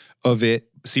environment, of it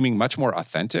seeming much more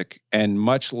authentic and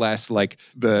much less like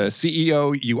the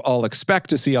CEO you all expect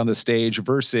to see on the stage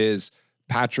versus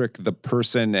Patrick, the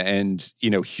person and,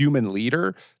 human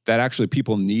leader that actually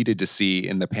people needed to see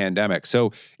in the pandemic.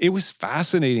 So it was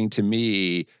fascinating to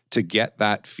me to get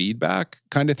that feedback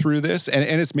kind of through this. And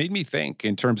it's made me think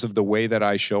in terms of the way that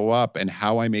I show up and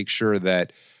how I make sure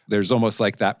that there's almost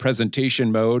like that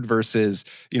presentation mode versus,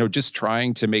 just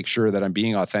trying to make sure that I'm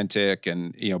being authentic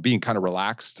and, being kind of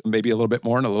relaxed, maybe a little bit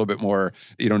more and a little bit more,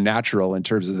 natural in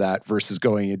terms of that versus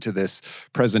going into this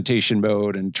presentation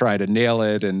mode and try to nail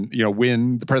it and,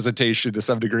 win the presentation to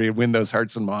some degree and win those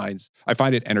hearts and minds. I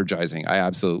find it energizing. I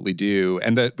absolutely do.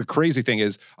 And the crazy thing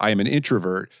is I am an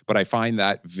introvert, but I find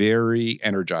that very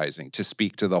energizing to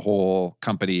speak to the whole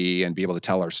company and be able to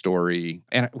tell our story.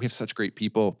 And we have such great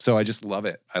people. So I just love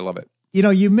it. I love it.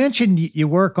 You mentioned you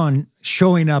work on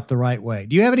showing up the right way.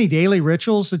 Do you have any daily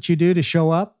rituals that you do to show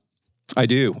up? I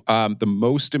do. The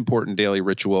most important daily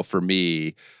ritual for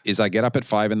me is I get up at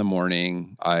 5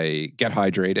 a.m. I get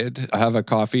hydrated, I have a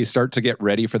coffee, start to get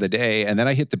ready for the day, and then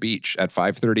I hit the beach at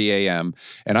 5:30 a.m.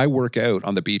 and I work out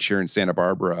on the beach here in Santa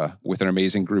Barbara with an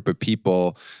amazing group of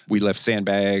people. We lift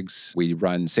sandbags, we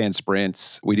run sand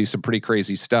sprints, we do some pretty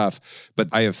crazy stuff, but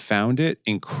I have found it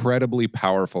incredibly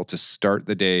powerful to start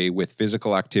the day with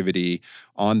physical activity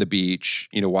on the beach,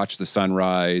 watch the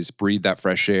sunrise, breathe that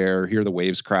fresh air, hear the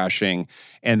waves crashing.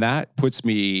 And that puts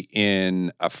me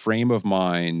in a frame of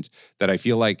mind that I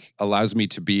feel like allows me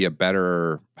to be a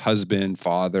better husband,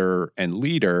 father, and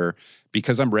leader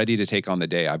because I'm ready to take on the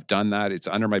day. I've done that. It's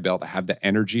under my belt. I have the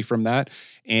energy from that.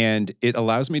 And it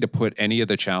allows me to put any of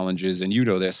the challenges, and you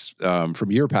know this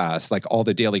from your past, like all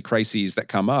the daily crises that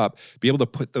come up, be able to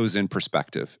put those in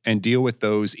perspective and deal with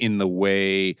those in the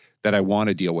way that I want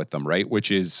to deal with them, right?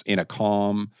 Which is in a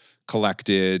calm,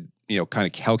 collected, kind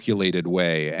of calculated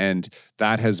way. And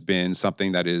that has been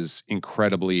something that is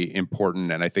incredibly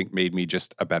important and I think made me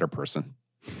just a better person.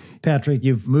 Patrick,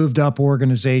 you've moved up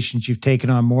organizations. You've taken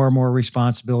on more and more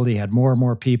responsibility, had more and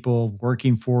more people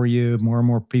working for you, more and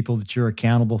more people that you're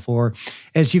accountable for.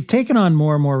 As you've taken on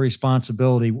more and more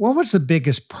responsibility, what was the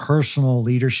biggest personal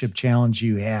leadership challenge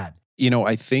you had?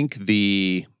 I think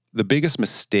the biggest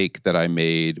mistake that I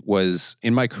made was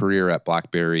in my career at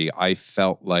BlackBerry, I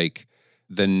felt like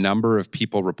the number of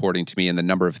people reporting to me and the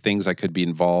number of things I could be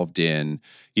involved in,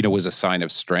 was a sign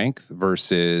of strength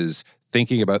versus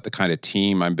thinking about the kind of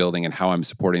team I'm building and how I'm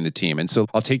supporting the team. And so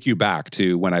I'll take you back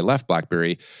to when I left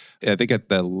BlackBerry. I think at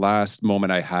the last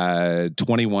moment I had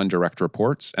 21 direct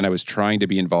reports and I was trying to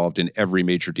be involved in every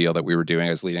major deal that we were doing.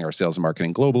 I was leading our sales and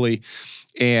marketing globally.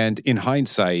 And in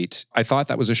hindsight, I thought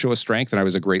that was a show of strength and I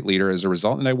was a great leader as a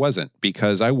result. And I wasn't,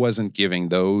 because I wasn't giving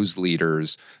those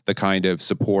leaders the kind of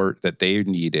support that they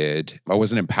needed. I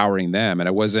wasn't empowering them and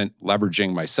I wasn't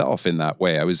leveraging myself in that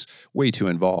way. I was way too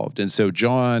involved. And so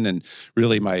John and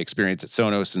really my experience at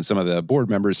Sonos and some of the board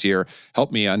members here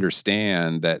helped me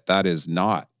understand that that is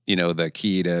not, the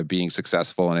key to being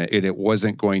successful. And it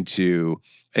wasn't going to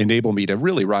enable me to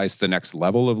really rise to the next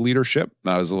level of leadership.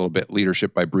 I was a little bit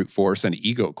leadership by brute force and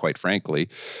ego, quite frankly.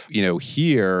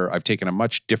 Here I've taken a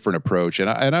much different approach. And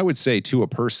I would say to a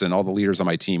person, all the leaders on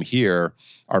my team here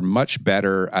are much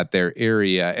better at their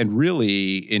area. And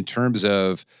really, in terms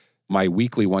of my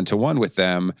weekly one-to-one with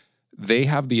them, they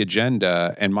have the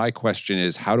agenda. And my question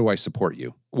is, how do I support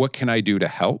you? What can I do to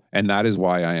help? And that is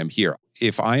why I am here.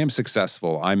 If I am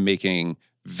successful, I'm making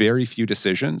very few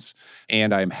decisions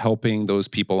and I'm helping those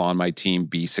people on my team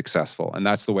be successful. And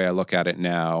that's the way I look at it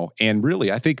now. And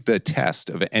really, I think the test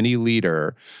of any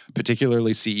leader,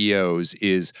 particularly CEOs,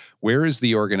 is where is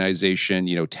the organization,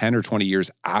 10 or 20 years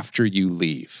after you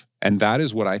leave? And that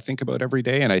is what I think about every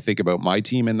day. And I think about my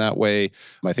team in that way.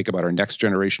 I think about our next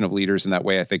generation of leaders in that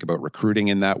way. I think about recruiting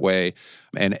in that way.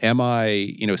 And am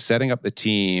I, setting up the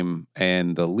team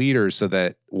and the leaders so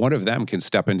that one of them can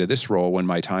step into this role when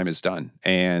my time is done,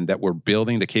 and that we're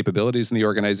building the capabilities in the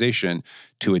organization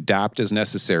to adapt as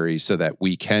necessary so that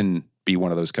we can be one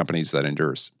of those companies that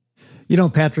endures.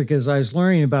 Patrick, as I was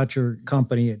learning about your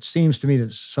company, it seems to me that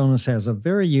Sonos has a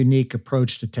very unique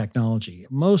approach to technology.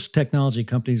 Most technology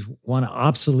companies want to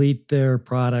obsolete their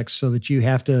products so that you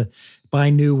have to buy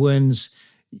new ones.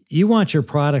 You want your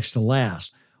products to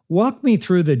last. Walk me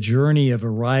through the journey of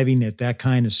arriving at that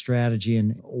kind of strategy,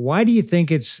 and why do you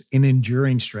think it's an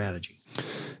enduring strategy?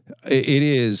 It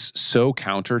is so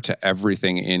counter to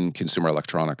everything in consumer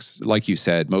electronics. Like you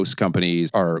said, most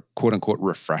companies are quote unquote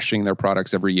refreshing their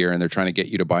products every year and they're trying to get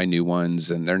you to buy new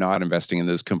ones and they're not investing in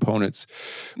those components.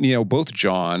 Both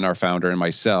John, our founder, and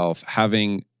myself,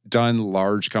 having done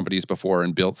large companies before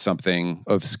and built something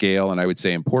of scale and I would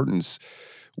say importance,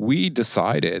 we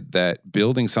decided that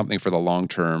building something for the long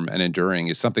term and enduring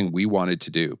is something we wanted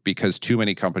to do because too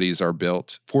many companies are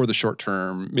built for the short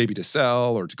term, maybe to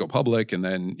sell or to go public, and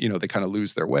then, they kind of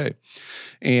lose their way.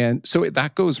 And so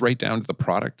that goes right down to the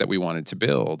product that we wanted to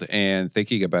build and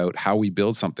thinking about how we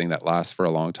build something that lasts for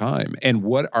a long time. And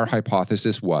what our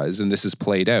hypothesis was, and this has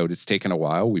played out, it's taken a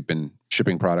while. We've been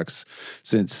shipping products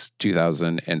since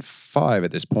 2005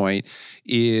 at this point,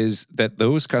 is that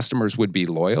those customers would be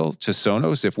loyal to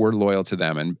Sonos if we're loyal to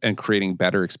them and creating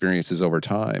better experiences over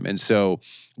time. And so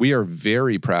we are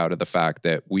very proud of the fact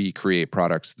that we create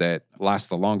products that last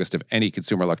the longest of any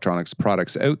consumer electronics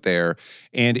products out there.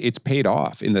 And it's paid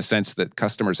off in the sense that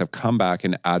customers have come back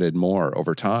and added more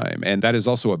over time. And that is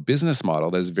also a business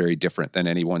model that is very different than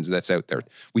any ones that's out there.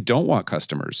 We don't want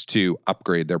customers to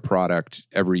upgrade their product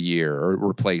every year or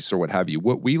replace or what have you.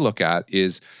 What we look at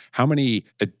is how many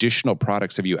additional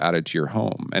products have you added to your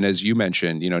home? And as you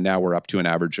mentioned, now we're up to an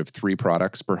average of 3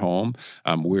 products per home.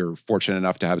 We're fortunate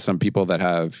enough to have some people that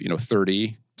have,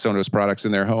 30 Sonos products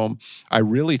in their home. I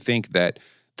really think that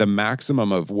the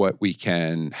maximum of what we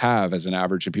can have as an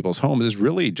average in people's home is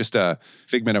really just a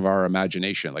figment of our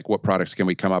imagination. Like, what products can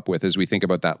we come up with as we think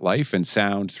about that life and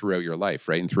sound throughout your life,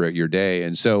 right? And throughout your day.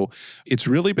 And so it's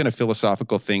really been a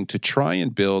philosophical thing to try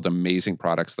and build amazing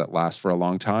products that last for a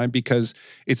long time, because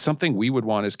it's something we would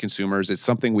want as consumers. It's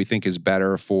something we think is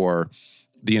better for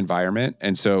the environment.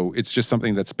 And so it's just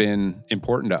something that's been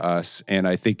important to us. And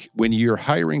I think when you're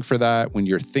hiring for that, when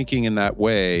you're thinking in that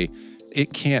way,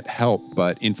 it can't help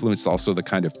but influence also the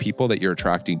kind of people that you're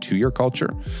attracting to your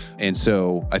culture. And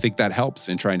so I think that helps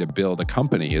in trying to build a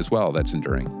company as well that's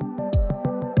enduring.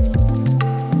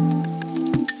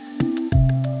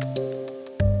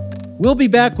 We'll be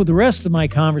back with the rest of my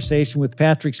conversation with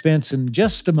Patrick Spence in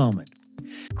just a moment.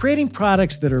 Creating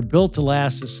products that are built to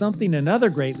last is something another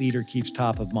great leader keeps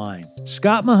top of mind.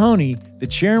 Scott Mahoney, the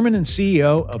chairman and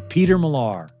CEO of Peter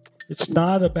Millar. It's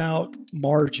not about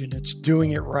margin. It's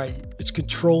doing it right. It's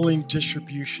controlling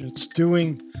distribution. It's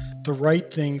doing the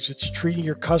right things. It's treating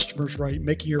your customers right,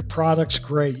 making your products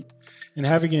great, and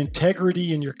having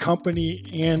integrity in your company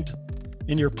and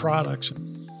in your products.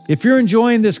 If you're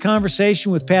enjoying this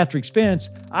conversation with Patrick Spence,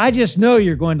 I just know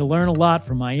you're going to learn a lot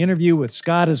from my interview with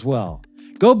Scott as well.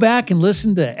 Go back and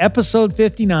listen to episode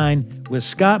 59 with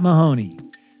Scott Mahoney,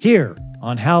 here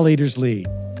on How Leaders Lead.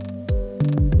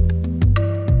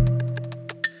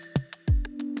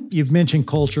 You've mentioned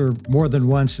culture more than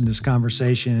once in this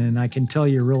conversation, and I can tell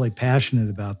you're really passionate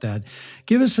about that.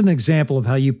 Give us an example of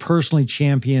how you personally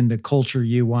champion the culture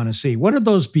you want to see. What are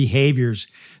those behaviors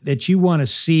that you want to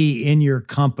see in your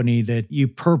company that you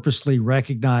purposely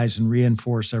recognize and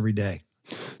reinforce every day?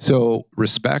 So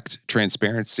respect,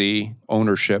 transparency,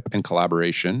 ownership, and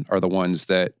collaboration are the ones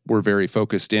that we're very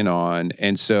focused in on.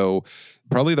 And so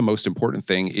probably the most important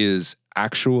thing is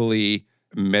actually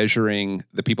measuring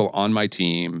the people on my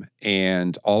team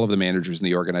and all of the managers in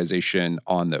the organization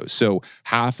on those. So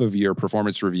half of your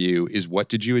performance review is what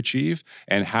did you achieve,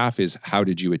 and half is how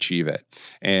did you achieve it.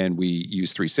 And we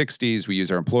use 360s, we use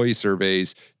our employee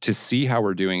surveys to see how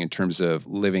we're doing in terms of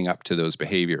living up to those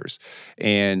behaviors.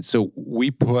 And so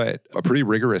we put a pretty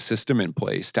rigorous system in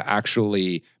place to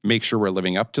actually make sure we're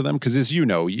living up to them. Because as you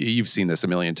know, you've seen this a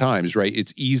million times, right?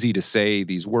 It's easy to say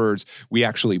these words. We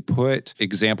actually put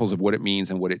examples of what it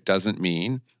means and what it doesn't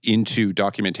mean into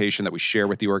documentation that we share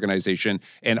with the organization.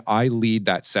 And I lead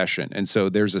that session. And so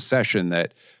there's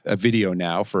a video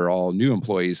now for all new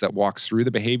employees that walks through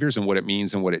the behaviors and what it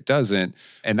means and what it doesn't.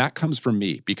 And that comes from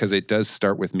me because it does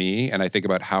start with me. And I think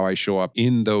about how I show up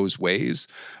in those ways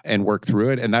and work through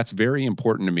it. And that's very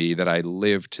important to me that I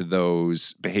live to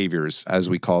those behaviors, as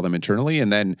we call them internally.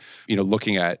 And then,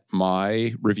 looking at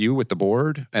my review with the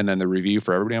board and then the review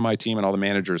for everybody on my team and all the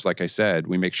managers, like I said,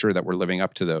 we make sure that we're living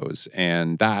up to those.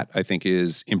 And that, I think,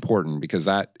 is important because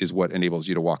that is what enables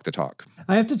you to walk the talk.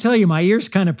 I have to tell you, my ears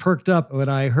kind of perked up when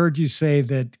I heard you say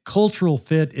that cultural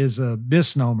fit is a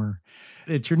misnomer,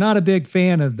 that you're not a big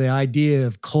fan of the idea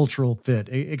of cultural fit.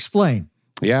 Explain.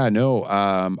 Yeah, no,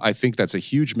 I think that's a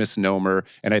huge misnomer.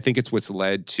 And I think it's what's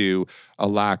led to a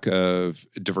lack of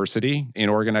diversity in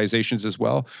organizations as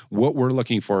well. What we're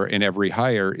looking for in every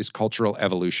hire is cultural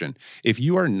evolution. If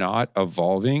you are not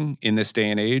evolving in this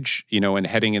day and age, and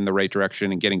heading in the right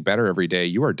direction and getting better every day,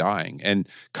 you are dying. And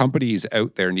companies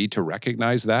out there need to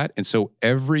recognize that. And so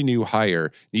every new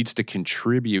hire needs to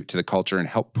contribute to the culture and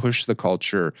help push the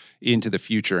culture into the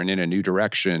future and in a new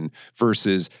direction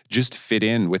versus just fit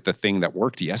in with the thing that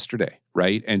worked yesterday,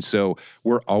 right? And so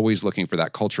we're always looking for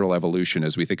that cultural evolution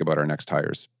as we think about our next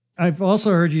hires. I've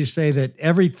also heard you say that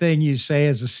everything you say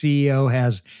as a CEO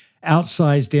has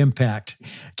outsized impact.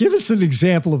 Give us an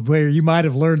example of where you might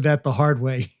have learned that the hard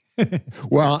way.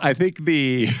 Well, I think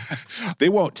they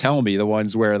won't tell me the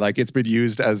ones where it's been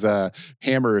used as a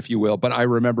hammer, if you will. But I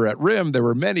remember at RIM, there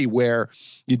were many where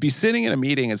you'd be sitting in a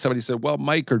meeting and somebody said, well,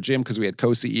 Mike or Jim, because we had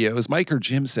co-CEOs, Mike or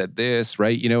Jim said this,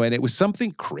 right? And it was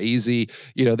something crazy.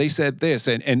 They said this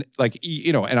and and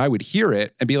I would hear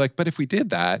it and be like, but if we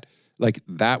did that,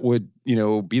 that would,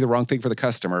 be the wrong thing for the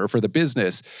customer or for the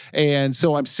business. And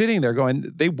so I'm sitting there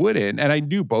going, they wouldn't. And I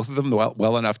knew both of them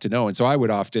well enough to know. And so I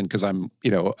would often, because I'm,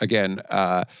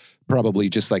 probably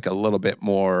just like a little bit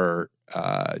more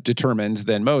determined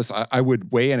than most, I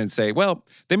would weigh in and say, well,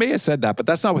 they may have said that, but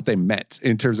that's not what they meant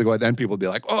in terms of what then people would be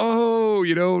like, oh,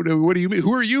 what do you mean?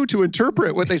 Who are you to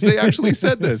interpret what they say actually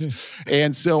said this?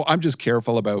 And so I'm just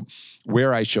careful about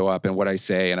where I show up and what I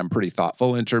say. And I'm pretty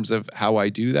thoughtful in terms of how I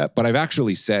do that. But I've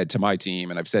actually said to my team,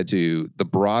 and I've said to the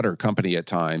broader company at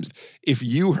times, if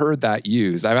you heard that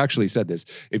used, I've actually said this,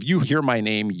 if you hear my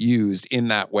name used in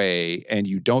that way and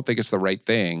you don't think it's the right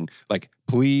thing, like,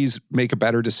 please make a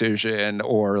better decision,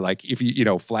 or like if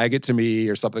you flag it to me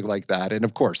or something like that. And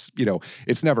of course,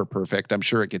 it's never perfect. I'm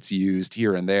sure it gets used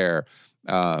here and there.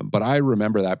 But I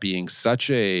remember that being such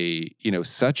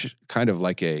kind of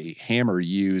like a hammer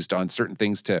used on certain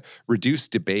things to reduce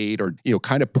debate or,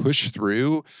 kind of push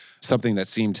through something that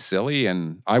seemed silly.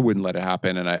 And I wouldn't let it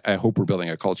happen. And I hope we're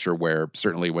building a culture where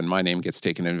certainly when my name gets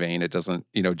taken in vain, it doesn't,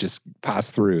 just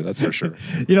pass through. That's for sure.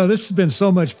 This has been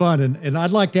so much fun. And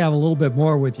I'd like to have a little bit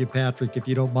more with you, Patrick, if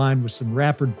you don't mind, with some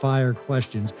rapid fire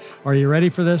questions. Are you ready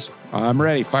for this? I'm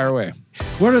ready. Fire away.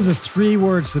 What are the 3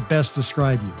 words that best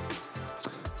describe you?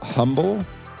 Humble,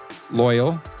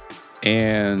 loyal,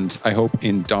 and I hope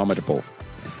indomitable.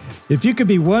 If you could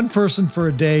be one person for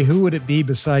a day, who would it be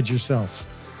besides yourself?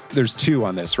 There's 2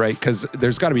 on this, right? Because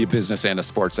there's got to be a business and a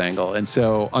sports angle. And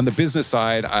so on the business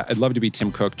side, I'd love to be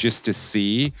Tim Cook just to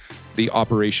see the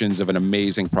operations of an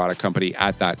amazing product company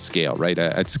at that scale, right?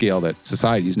 At scale that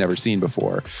society's never seen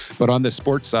before. But on the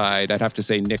sports side, I'd have to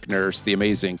say Nick Nurse, the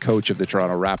amazing coach of the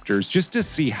Toronto Raptors, just to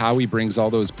see how he brings all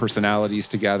those personalities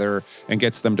together and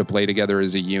gets them to play together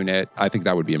as a unit. I think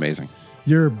that would be amazing.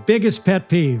 Your biggest pet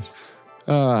peeve?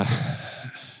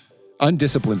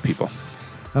 Undisciplined people.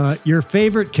 Your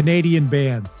favorite Canadian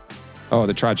band? Oh,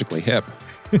 the Tragically Hip.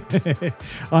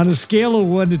 On a scale of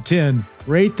 1 to 10,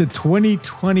 rate the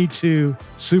 2022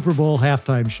 Super Bowl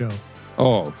halftime show.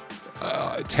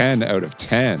 10 out of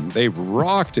 10. They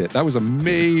rocked it. That was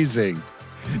amazing.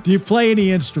 Do you play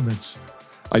any instruments?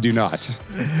 I do not.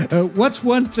 What's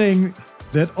one thing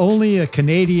that only a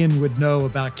Canadian would know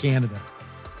about Canada?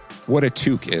 What a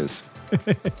toque is.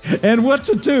 And what's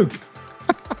a toque?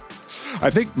 I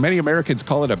think many Americans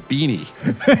call it a beanie.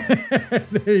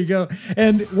 There you go.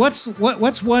 And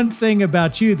what's one thing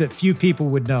about you that few people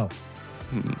would know?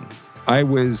 I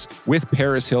was with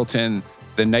Paris Hilton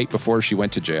the night before she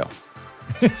went to jail.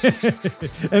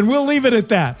 And we'll leave it at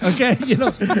that, okay?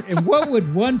 And what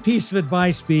would one piece of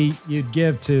advice be you'd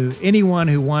give to anyone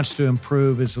who wants to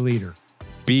improve as a leader?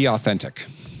 Be authentic.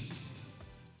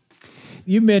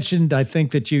 You mentioned, I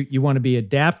think, that you want to be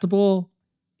adaptable,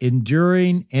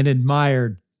 enduring, and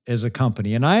admired as a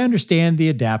company. And I understand the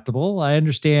adaptable. I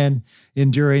understand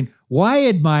enduring. Why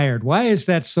admired? Why is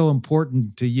that so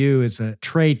important to you as a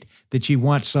trait that you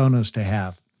want Sonos to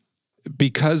have?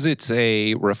 Because it's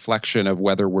a reflection of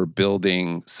whether we're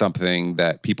building something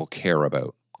that people care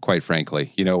about, quite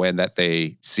frankly, and that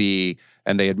they see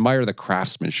and they admire the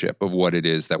craftsmanship of what it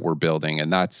is that we're building.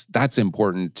 And that's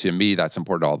important to me. That's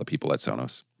important to all the people at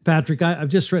Sonos. Patrick, I've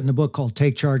just written a book called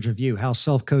Take Charge of You, How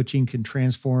Self-Coaching Can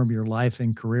Transform Your Life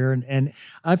and Career. And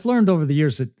I've learned over the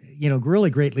years that, really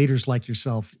great leaders like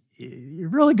yourself, you're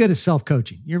really good at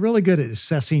self-coaching. You're really good at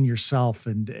assessing yourself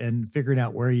and figuring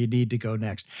out where you need to go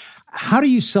next. How do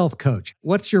you self-coach?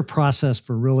 What's your process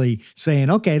for really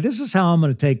saying, okay, this is how I'm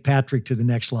going to take Patrick to the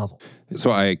next level? So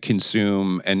I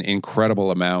consume an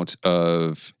incredible amount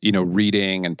of,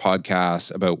 reading and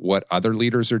podcasts about what other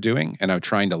leaders are doing. And I'm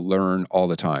trying to learn all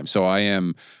the time. So I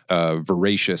am a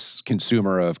voracious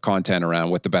consumer of content around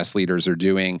what the best leaders are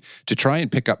doing to try and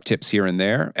pick up tips here and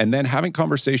there. And then having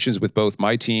conversations with both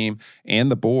my team and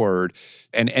the board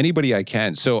and anybody I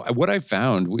can. So what I've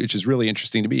found, which is really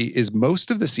interesting to me, is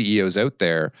most of the CEOs out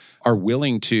there are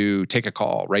willing to take a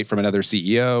call, right, from another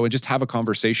CEO and just have a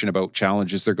conversation about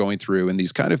challenges they're going through and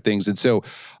these kind of things. And so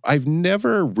I've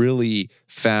never really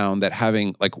found that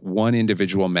having like one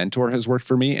individual mentor has worked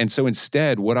for me. And so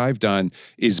instead, what I've done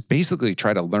is basically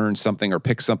try to learn something or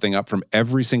pick something up from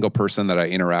every single person that I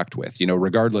interact with,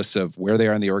 regardless of where they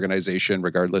are in the organization,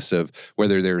 regardless of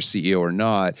whether they're a CEO or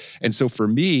not. And so for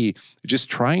me, just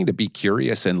trying to be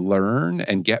curious and learn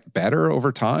and get better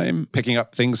over time, picking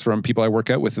up things from people I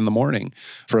work out with in the morning,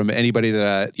 from anybody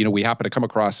that, we happen to come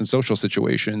across in social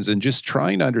situations, and just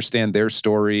trying to understand their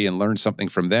story and learn something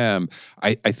from them.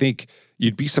 I think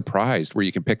you'd be surprised where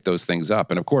you can pick those things up.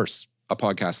 And of course, a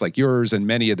podcast like yours and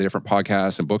many of the different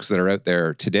podcasts and books that are out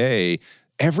there today,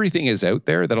 everything is out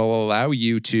there that'll allow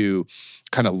you to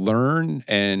kind of learn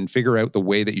and figure out the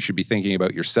way that you should be thinking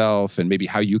about yourself and maybe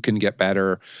how you can get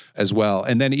better as well.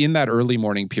 And then in that early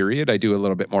morning period, I do a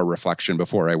little bit more reflection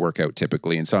before I work out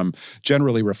typically. And so I'm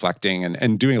generally reflecting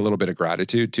and doing a little bit of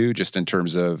gratitude too, just in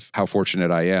terms of how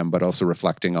fortunate I am, but also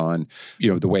reflecting on,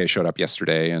 the way I showed up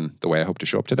yesterday and the way I hope to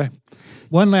show up today.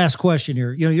 One last question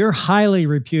here. You're highly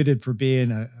reputed for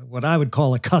being what I would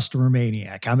call a customer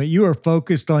maniac. I mean, you are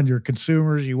focused on your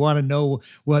consumers. You want to know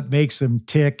what makes them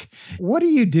tick. What do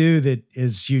you do that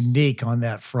is unique on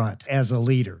that front as a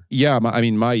leader? Yeah,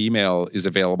 my email is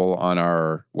available on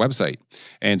our website.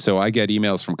 And so I get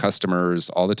emails from customers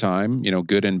all the time,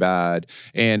 good and bad.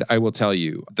 And I will tell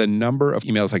you, the number of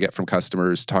emails I get from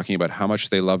customers talking about how much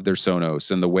they love their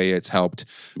Sonos and the way it's helped,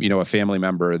 a family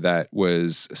member that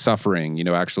was suffering,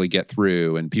 actually get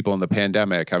through, and people in the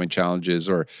pandemic having challenges,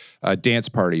 or a dance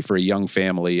party for a young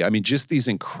family. I mean, just these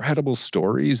incredible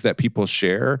stories that people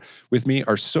share with me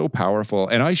are so powerful.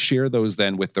 And I share those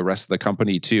then with the rest of the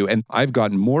company too. And I've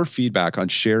gotten more feedback on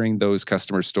sharing those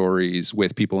customer stories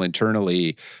with people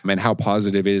internally and how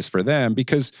positive it is for them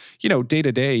because, day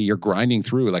to day, you're grinding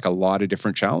through like a lot of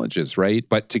different challenges, right?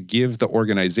 But to give the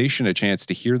organization a chance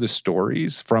to hear the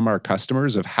stories from our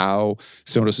customers of how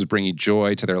Sonos is bringing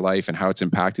joy to their life and how it's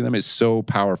impacting them is so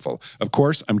powerful. Of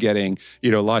course, I'm getting,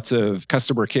 lots of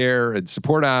customer care and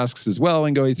support asks as well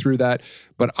and going through that.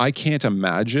 But I can't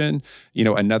imagine,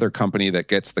 another company that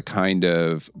gets the kind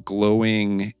of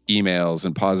glowing emails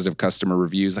and positive customer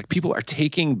reviews. Like, people are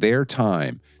taking their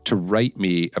time to write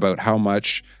me about how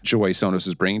much joy Sonos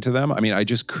is bringing to them. I mean, I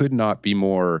just could not be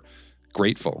more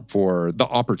grateful for the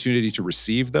opportunity to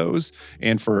receive those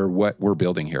and for what we're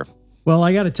building here. Well,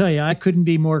 I got to tell you, I couldn't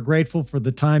be more grateful for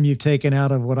the time you've taken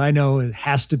out of what I know it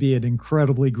has to be an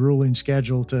incredibly grueling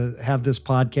schedule to have this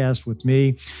podcast with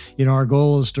me. Our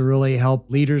goal is to really help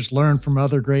leaders learn from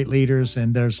other great leaders,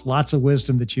 and there's lots of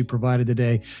wisdom that you provided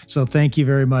today. So thank you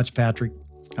very much, Patrick.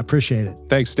 I appreciate it.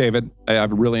 Thanks, David.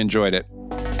 I've really enjoyed it.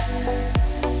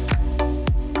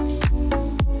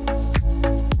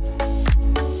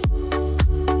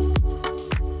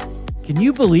 Can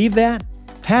you believe that?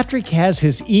 Patrick has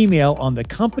his email on the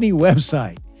company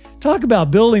website. Talk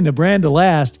about building a brand to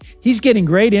last. He's getting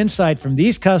great insight from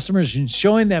these customers and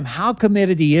showing them how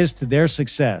committed he is to their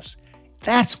success.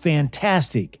 That's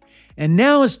fantastic. And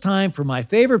now it's time for my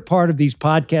favorite part of these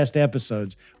podcast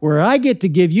episodes, where I get to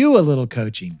give you a little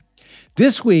coaching.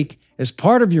 This week, as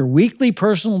part of your weekly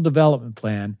personal development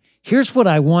plan, here's what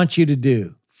I want you to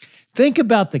do. Think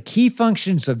about the key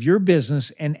functions of your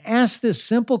business and ask this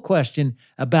simple question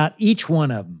about each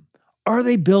one of them. Are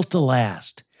they built to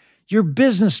last? Your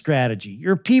business strategy,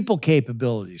 your people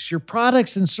capabilities, your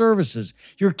products and services,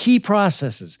 your key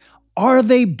processes, are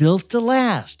they built to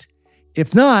last?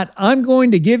 If not, I'm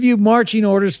going to give you marching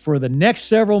orders for the next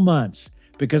several months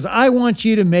because I want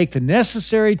you to make the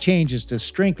necessary changes to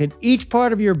strengthen each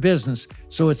part of your business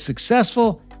so it's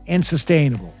successful and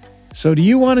sustainable. So do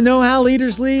you want to know how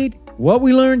leaders lead? What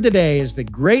we learned today is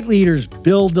that great leaders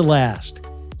build to last.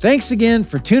 Thanks again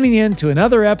for tuning in to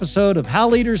another episode of How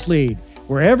Leaders Lead,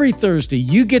 where every Thursday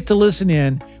you get to listen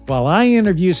in while I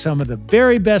interview some of the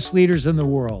very best leaders in the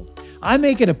world. I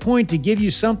make it a point to give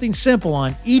you something simple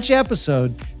on each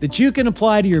episode that you can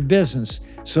apply to your business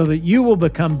so that you will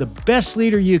become the best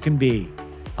leader you can be.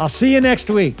 I'll see you next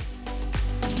week.